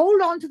 You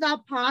hold on to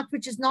that part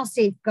which is not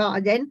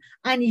safeguarding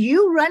and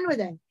you run with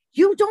it.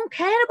 You don't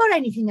care about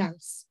anything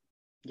else.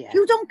 Yeah.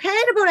 You don't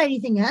care about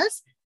anything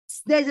else.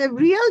 There's a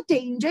real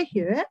danger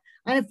here.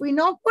 And if we're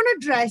not going to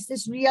address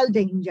this real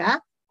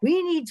danger,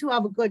 we need to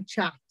have a good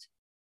chat,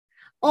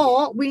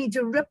 or we need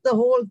to rip the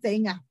whole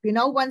thing up. You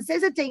know, once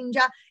there's a danger,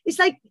 it's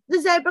like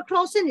the zebra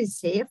crossing is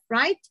safe,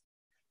 right?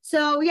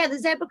 So, yeah, the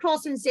zebra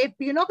crossing is safe,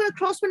 but you're not going to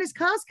cross when his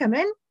car's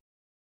coming.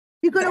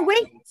 You're going to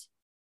wait.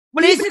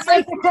 Well, is it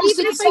zebra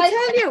crossing safe? I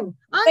tell you,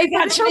 they've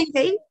actually,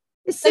 okay.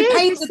 It's safe.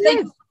 It's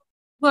safe.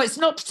 Well, it's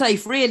not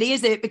safe, really,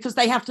 is it? Because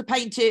they have to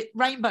paint it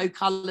rainbow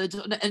coloured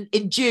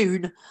in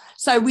June.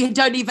 So we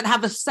don't even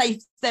have a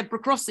safe zebra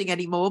crossing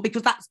anymore,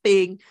 because that's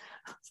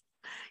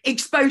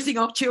exposing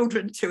our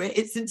children to it.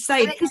 It's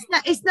insane.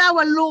 It's now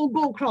a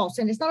logo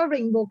crossing. It's not a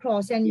rainbow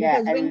crossing. Yeah,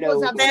 because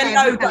rainbows have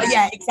logo.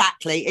 Yeah,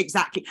 exactly.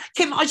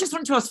 Kim, I just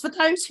want to ask, for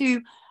those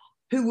who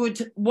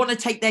would want to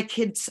take their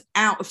kids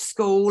out of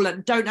school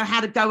and don't know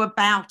how to go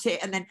about it,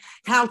 and then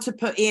how to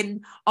put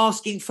in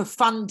asking for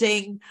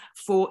funding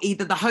for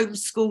either the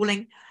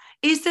homeschooling,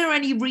 is there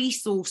any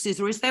resources,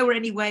 or is there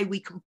any way we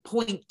can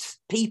point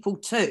people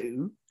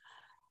to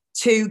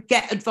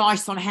get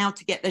advice on how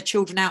to get their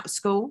children out of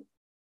school?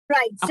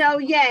 Right, so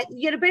yeah,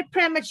 you're a bit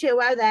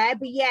premature out there,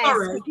 but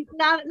yes,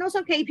 it's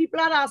okay. People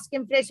are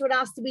asking for this, what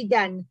has to be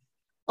done.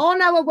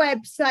 On our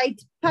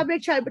website,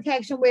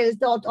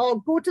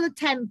 publicchildprotectionwales.org, go to the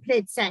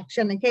template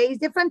section, okay? There's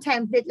different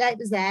template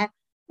letters there.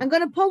 I'm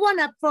going to put one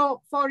up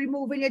for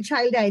removing your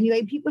child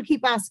anyway. People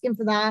keep asking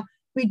for that.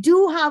 We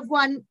do have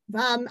one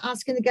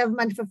asking the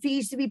government for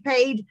fees to be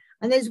paid,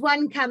 and there's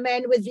one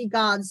coming with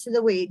regards to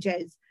the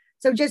wages.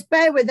 So just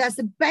bear with us.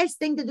 The best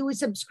thing to do is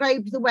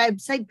subscribe to the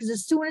website, because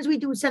as soon as we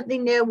do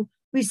something new,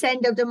 we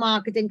send out a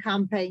marketing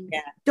campaign.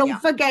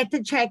 Don't forget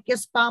to check your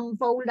spam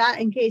folder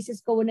in case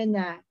it's going in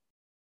there.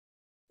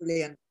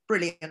 Brilliant,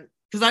 brilliant.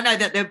 Because I know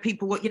that there are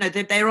people, you know,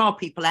 there are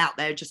people out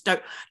there just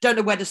don't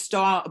know where to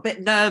start, a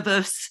bit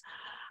nervous.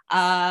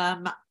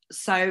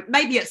 So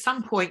maybe at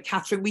some point,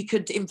 Catherine, we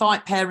could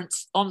invite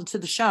parents onto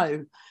the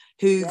show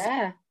who've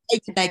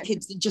taken their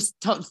kids and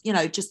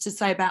just to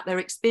say about their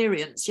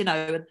experience, you know,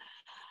 and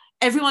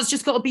everyone's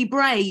just got to be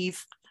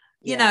brave.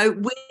 You know,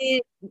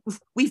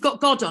 we've got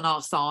God on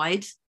our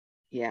side.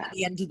 Yeah. At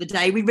the end of the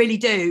day, we really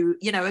do,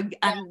 you know,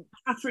 and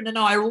Catherine and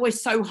I are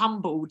always so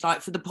humbled,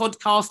 like for the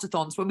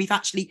podcastathons, when we've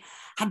actually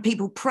had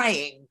people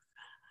praying,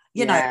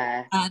 you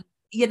know, and,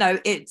 you know,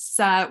 it's,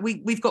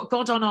 we've got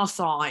God on our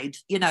side,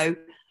 you know,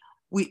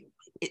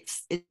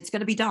 it's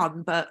going to be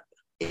done, but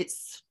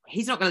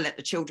he's not going to let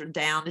the children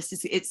down.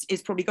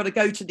 It's probably got to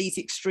go to these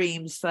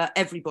extremes for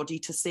everybody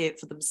to see it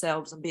for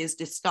themselves and be as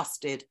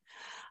disgusted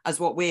as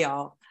what we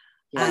are.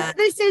 Well,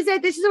 this is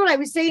it. This is what I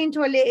was saying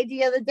to a lady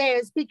the other day. I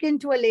was speaking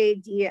to a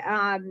lady,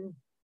 and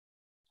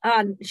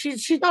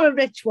she's not a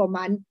rich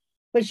woman,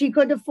 but she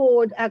could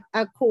afford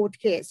a court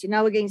case, you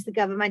know, against the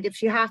government if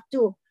she had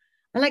to.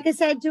 And like I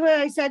said to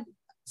her, I said,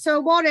 so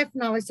what if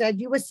now? I said,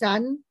 your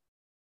son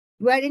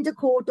went into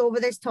court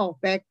over this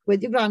topic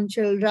with your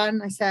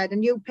grandchildren, I said,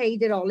 and you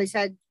paid it all. I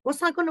said, what's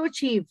that going to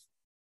achieve?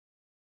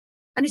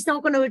 And it's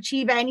not going to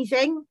achieve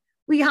anything.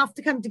 We have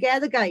to come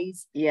together,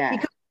 guys. Yeah.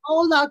 Because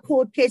all that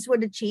court case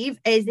would achieve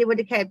is they would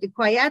have kept it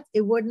quiet.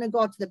 It wouldn't have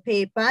got to the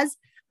papers.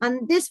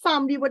 And this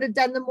family would have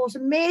done the most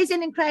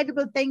amazing,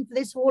 incredible thing for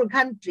this whole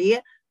country,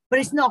 but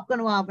it's not going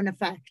to have an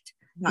effect.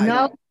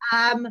 No.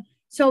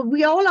 So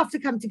we all have to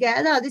come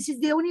together. This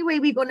is the only way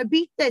we're going to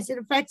beat this. It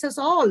affects us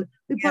all.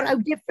 We put our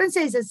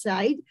differences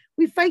aside.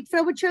 We fight for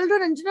our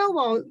children. And you know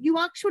what? You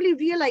actually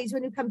realize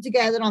when you come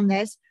together on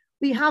this,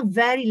 we have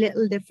very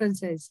little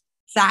differences.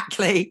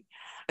 Exactly.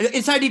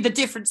 It's only the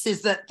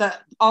differences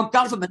that our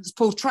governments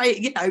portray.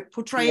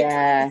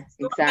 Yeah,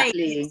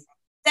 exactly.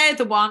 They're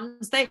the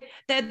ones. They're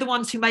the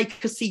ones who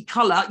make us see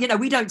colour. You know,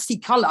 we don't see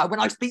colour. When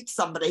I speak to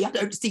somebody, I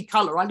don't see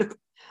colour. I look.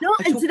 No,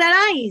 into their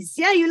eyes.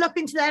 Yeah, you look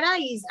into their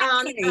eyes.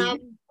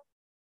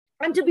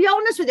 And to be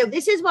honest with you,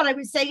 this is what I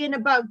was saying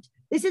about.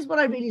 This is what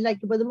I really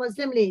like about the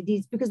Muslim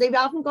ladies, because they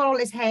haven't got all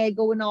this hair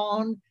going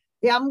on.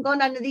 They haven't got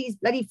none of these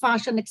bloody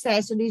fashion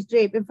accessories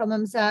draping from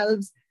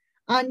themselves.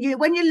 And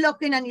when you're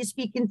looking and you're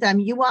speaking to them,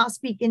 you are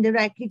speaking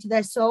directly to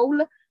their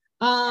soul,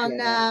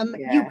 and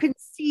you can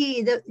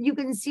see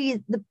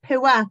the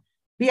power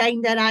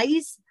behind their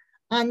eyes,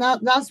 and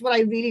that's what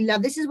I really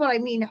love. This is what I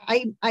mean.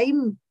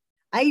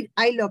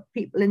 I look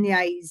people in the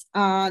eyes,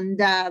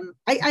 and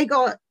I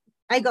got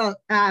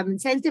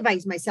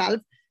sensitized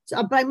myself.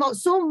 So, but I'm not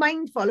so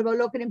mindful about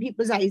looking in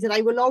people's eyes that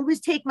I will always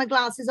take my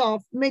glasses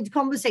off mid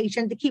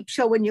conversation to keep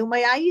showing you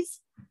my eyes.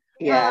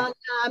 Yeah,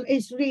 and,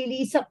 it's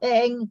really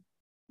something.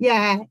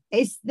 Yeah,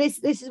 this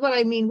is what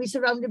I mean. We're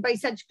surrounded by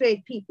such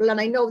great people, and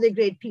I know they're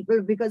great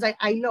people because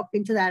I look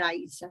into their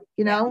eyes,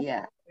 you know?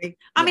 Yeah.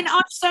 I mean,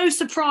 I'm so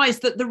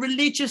surprised that the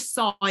religious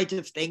side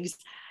of things,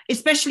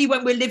 especially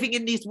when we're living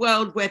in this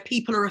world where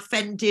people are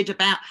offended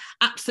about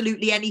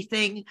absolutely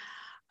anything,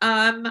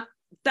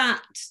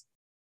 that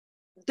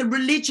the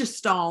religious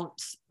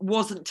stance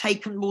wasn't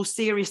taken more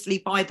seriously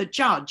by the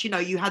judge. You know,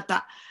 you had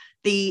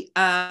the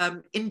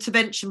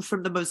intervention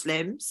from the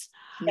Muslims.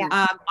 Yeah.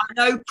 I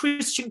know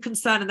Christian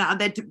Concern and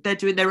that, and they're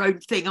doing their own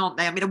thing, aren't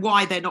they? I mean,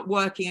 why they're not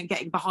working and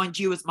getting behind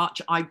you as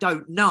much, I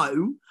don't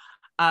know.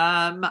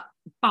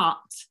 But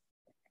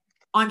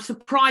I'm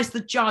surprised the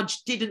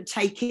judge didn't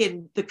take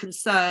in the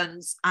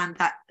concerns and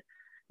that,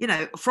 you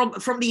know, from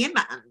the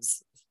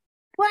imams.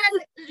 Well,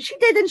 she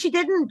did and she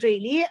didn't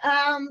really,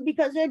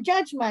 because her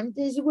judgment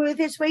is worth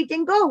its weight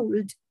in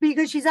gold,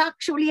 because she's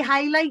actually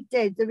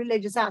highlighted the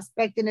religious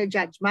aspect in her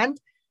judgment,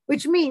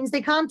 which means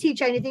they can't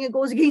teach anything that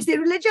goes against their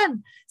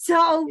religion.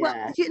 So,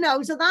 you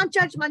know, so that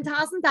judgment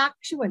hasn't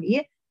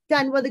actually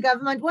done what the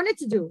government wanted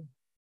to do.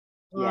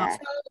 Yeah. So,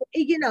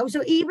 you know,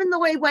 so even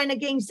though it went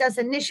against us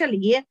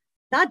initially,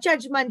 that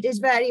judgment is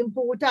very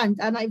important.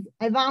 And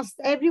I've asked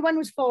everyone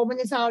who's forming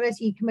this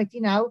RSE committee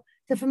now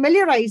to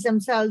familiarise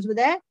themselves with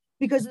it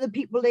because of the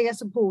people they are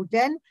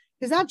supporting,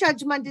 because that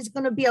judgment is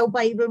going to be our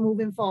Bible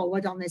moving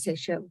forward on this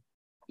issue.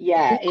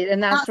 Yeah,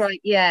 and that's right.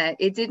 Yeah,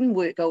 it didn't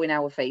go in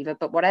our favour,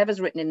 but whatever's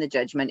written in the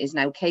judgment is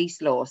now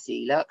case law,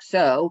 see, look.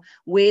 So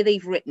where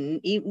they've written,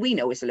 we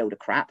know it's a load of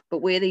crap, but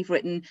where they've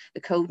written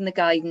the code and the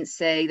guidance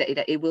say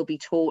that it will be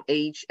taught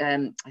age,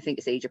 I think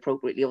it's age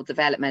appropriately or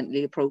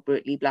developmentally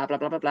appropriately, blah, blah,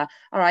 blah, blah, blah.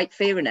 All right,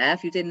 fair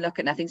enough. You didn't look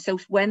at nothing. So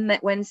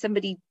when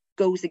somebody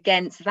goes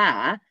against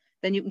that,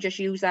 then you can just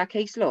use our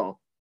case law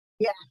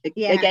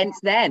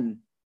against them.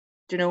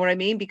 Do you know what I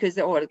mean? Because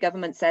the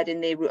government said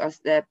in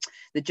the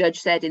judge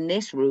said in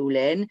this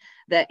ruling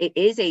that it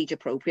is age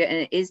appropriate and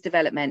it is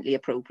developmentally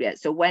appropriate.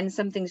 So when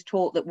something's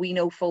taught that we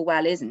know full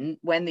well isn't,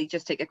 when they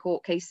just take a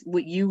court case,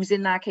 we're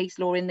using that case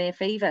law in their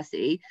favour,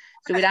 see?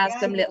 So it has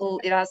some little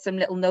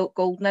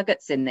gold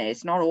nuggets in there.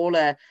 It's not all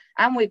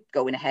and we're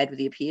going ahead with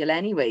the appeal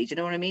anyway. Do you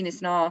know what I mean?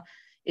 It's not,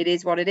 it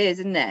is what it is,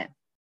 isn't it?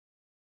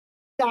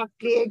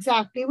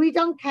 Exactly. We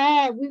don't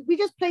care. We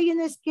just playing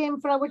this game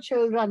for our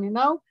children, you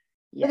know?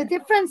 Yeah. But the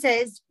difference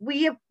is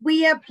we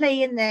are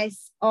playing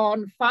this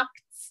on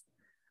facts,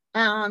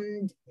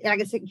 and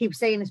like I keep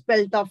saying, it's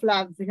built off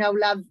love. You know,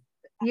 love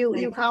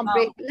you can't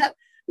break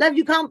love.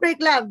 You can't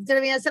break love. Do you know what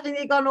I mean? It's something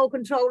they got no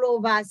control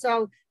over.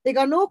 So they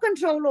got no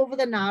control over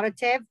the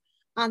narrative,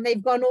 and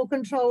they've got no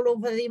control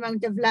over the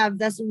amount of love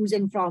that's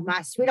oozing from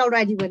us. We're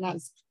already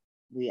winners.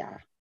 We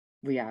are.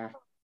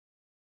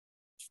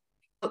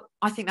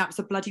 I think that was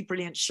a bloody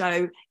brilliant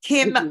show.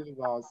 Kim, really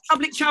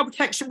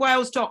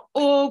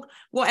publicchildprotectionwales.org.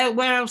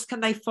 Where else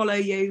can they follow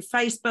you?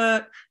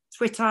 Facebook,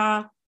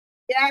 Twitter?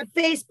 Yeah,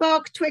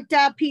 Facebook,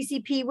 Twitter,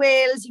 PCP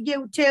Wales,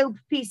 YouTube,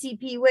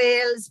 PCP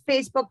Wales,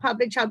 Facebook,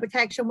 Public Child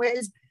Protection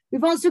Wales.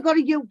 We've also got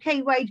a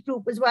UK-wide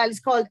group as well.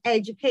 It's called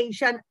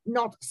Education,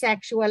 Not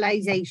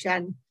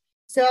Sexualisation.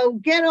 So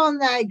get on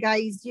there,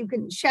 guys. You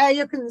can share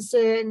your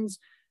concerns.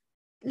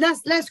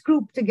 Let's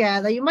group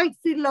together. You might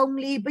feel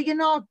lonely, but you're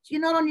not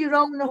on your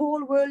own. The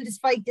whole world is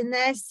fighting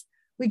this.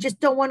 We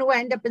just don't want to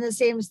end up in the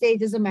same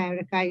state as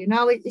America. You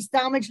know, it's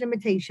damage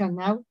limitation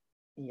now.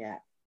 Yeah,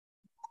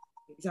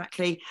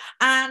 exactly.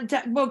 And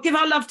we'll give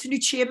our love to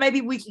Lucia. Maybe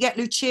we can get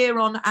Lucia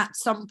on at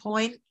some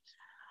point.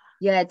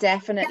 Yeah,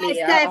 definitely.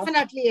 Yes,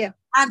 definitely.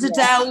 And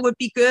Adele would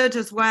be good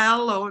as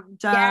well.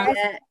 And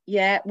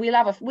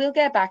we'll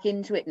get back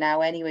into it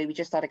now anyway. We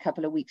just had a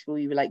couple of weeks where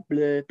we were like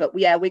blur, but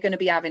yeah, we're going to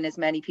be having as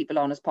many people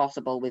on as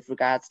possible with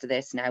regards to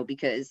this now,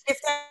 because if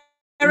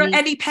there are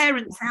any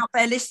parents out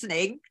there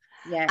listening,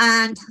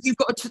 and you've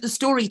got the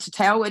story to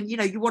tell, and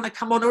you want to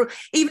come on, or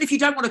even if you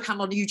don't want to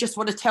come on, you just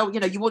want to tell,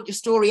 you want your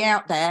story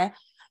out there,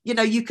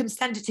 you can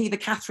send it to either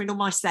Catherine or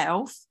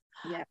myself,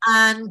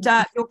 and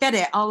you'll get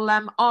it.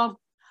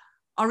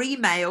 Our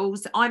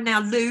emails, I'm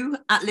now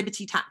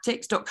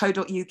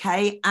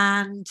lou@libertytactics.co.uk,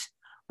 and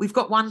we've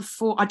got one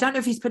for, I don't know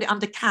if he's put it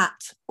under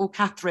Kat or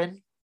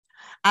Catherine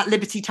at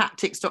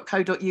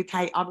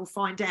libertytactics.co.uk. I will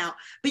find out,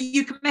 but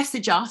you can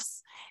message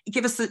us,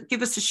 give us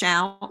a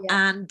shout,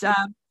 and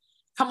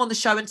come on the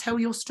show and tell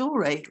your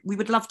story. We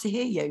would love to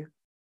hear you.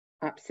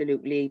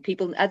 Absolutely.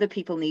 Other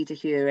people need to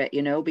hear it,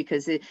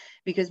 because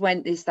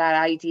when there's that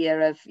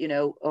idea of,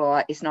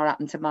 oh, it's not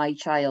happened to my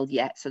child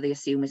yet, so they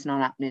assume it's not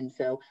happening.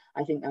 So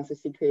I think that's a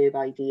superb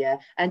idea.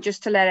 And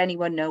just to let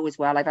anyone know as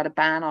well, I've had a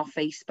ban off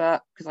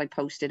Facebook because I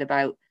posted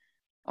about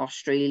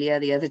Australia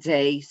the other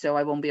day, so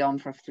I won't be on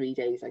for 3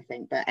 days, I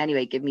think. But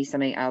anyway, give me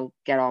something I'll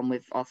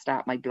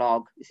start my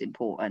blog. It's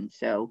important.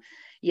 So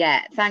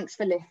yeah, thanks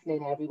for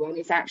listening, everyone.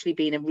 It's actually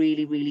been a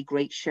really, really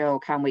great show.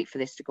 Can't wait for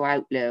this to go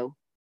out, Lou.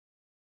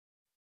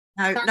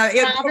 No,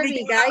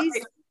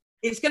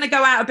 it's going to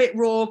go out a bit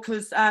raw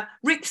because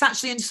Rick's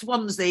actually in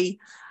Swansea,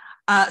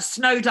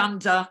 snowed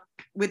under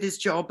with his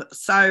job.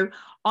 So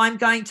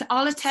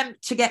I'll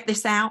attempt to get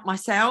this out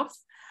myself.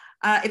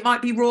 It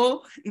might be raw.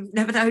 You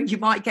never know. You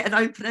might get an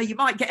opener. You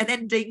might get an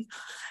ending.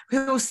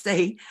 We'll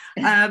see.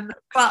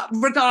 But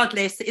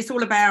regardless, it's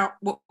all about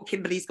what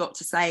Kimberley's got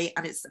to say,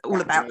 and it's all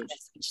about the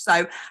message.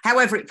 So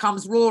however it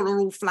comes, raw or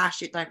all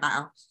flash, it don't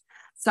matter.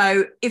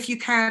 So if you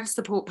can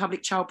support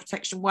Public Child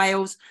Protection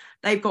Wales,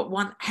 they've got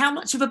one. How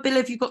much of a bill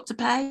have you got to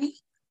pay?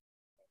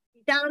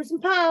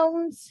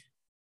 £50,000.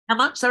 How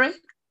much, sorry?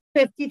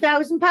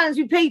 £50,000.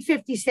 We paid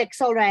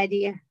 56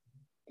 already.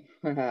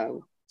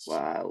 Wow.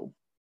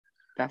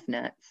 That's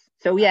nuts.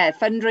 So yeah,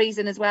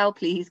 fundraising as well,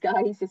 please,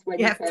 guys.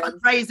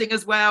 Fundraising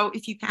as well.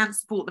 If you can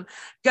support them,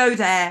 go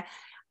there.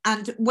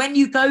 And when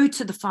you go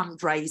to the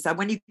fundraiser,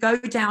 when you go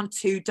down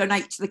to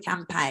donate to the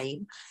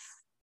campaign,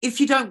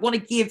 if you don't want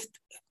to give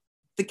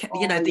the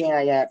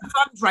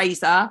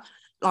fundraiser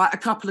like a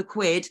couple of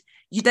quid,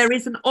 there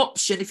is an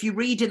option. If you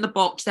read in the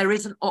box, there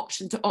is an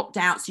option to opt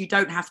out, so you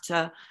don't have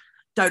to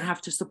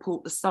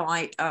support the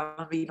site.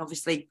 I mean,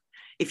 obviously,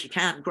 if you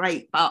can,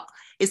 great, but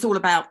it's all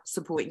about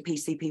supporting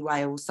PCP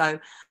Wales. So,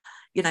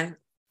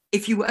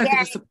 if you were going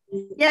to support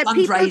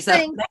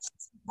fundraiser,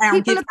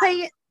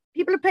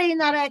 people are paying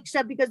that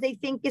extra because they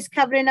think it's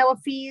covering our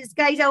fees.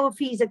 Guys, our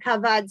fees are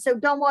covered, so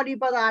don't worry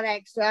about that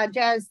extra.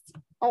 Just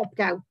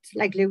opt out,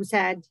 like Lou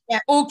said. Yeah,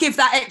 or give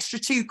that extra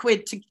 £2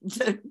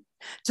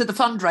 to the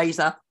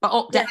fundraiser, but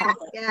opt out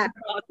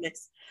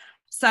regardless.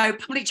 So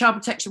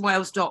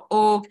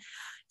publicchildprotectionwales.org.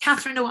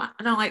 Catherine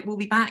and I will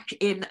be back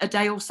in a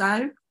day or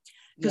so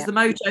because the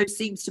mojo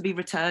seems to be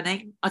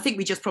returning. I think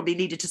we just probably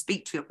needed to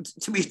speak to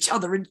each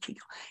other and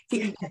keep up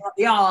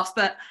the arse.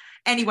 But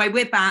anyway,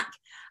 we're back.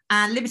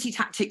 And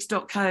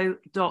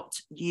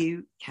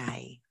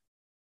libertytactics.co.uk.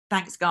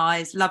 Thanks,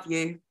 guys. Love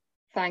you.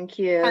 Thank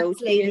you.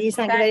 Thanks, ladies.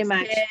 Thank you very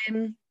much.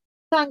 Kim.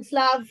 Thanks,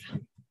 love.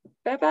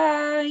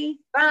 Bye-bye.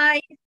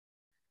 Bye.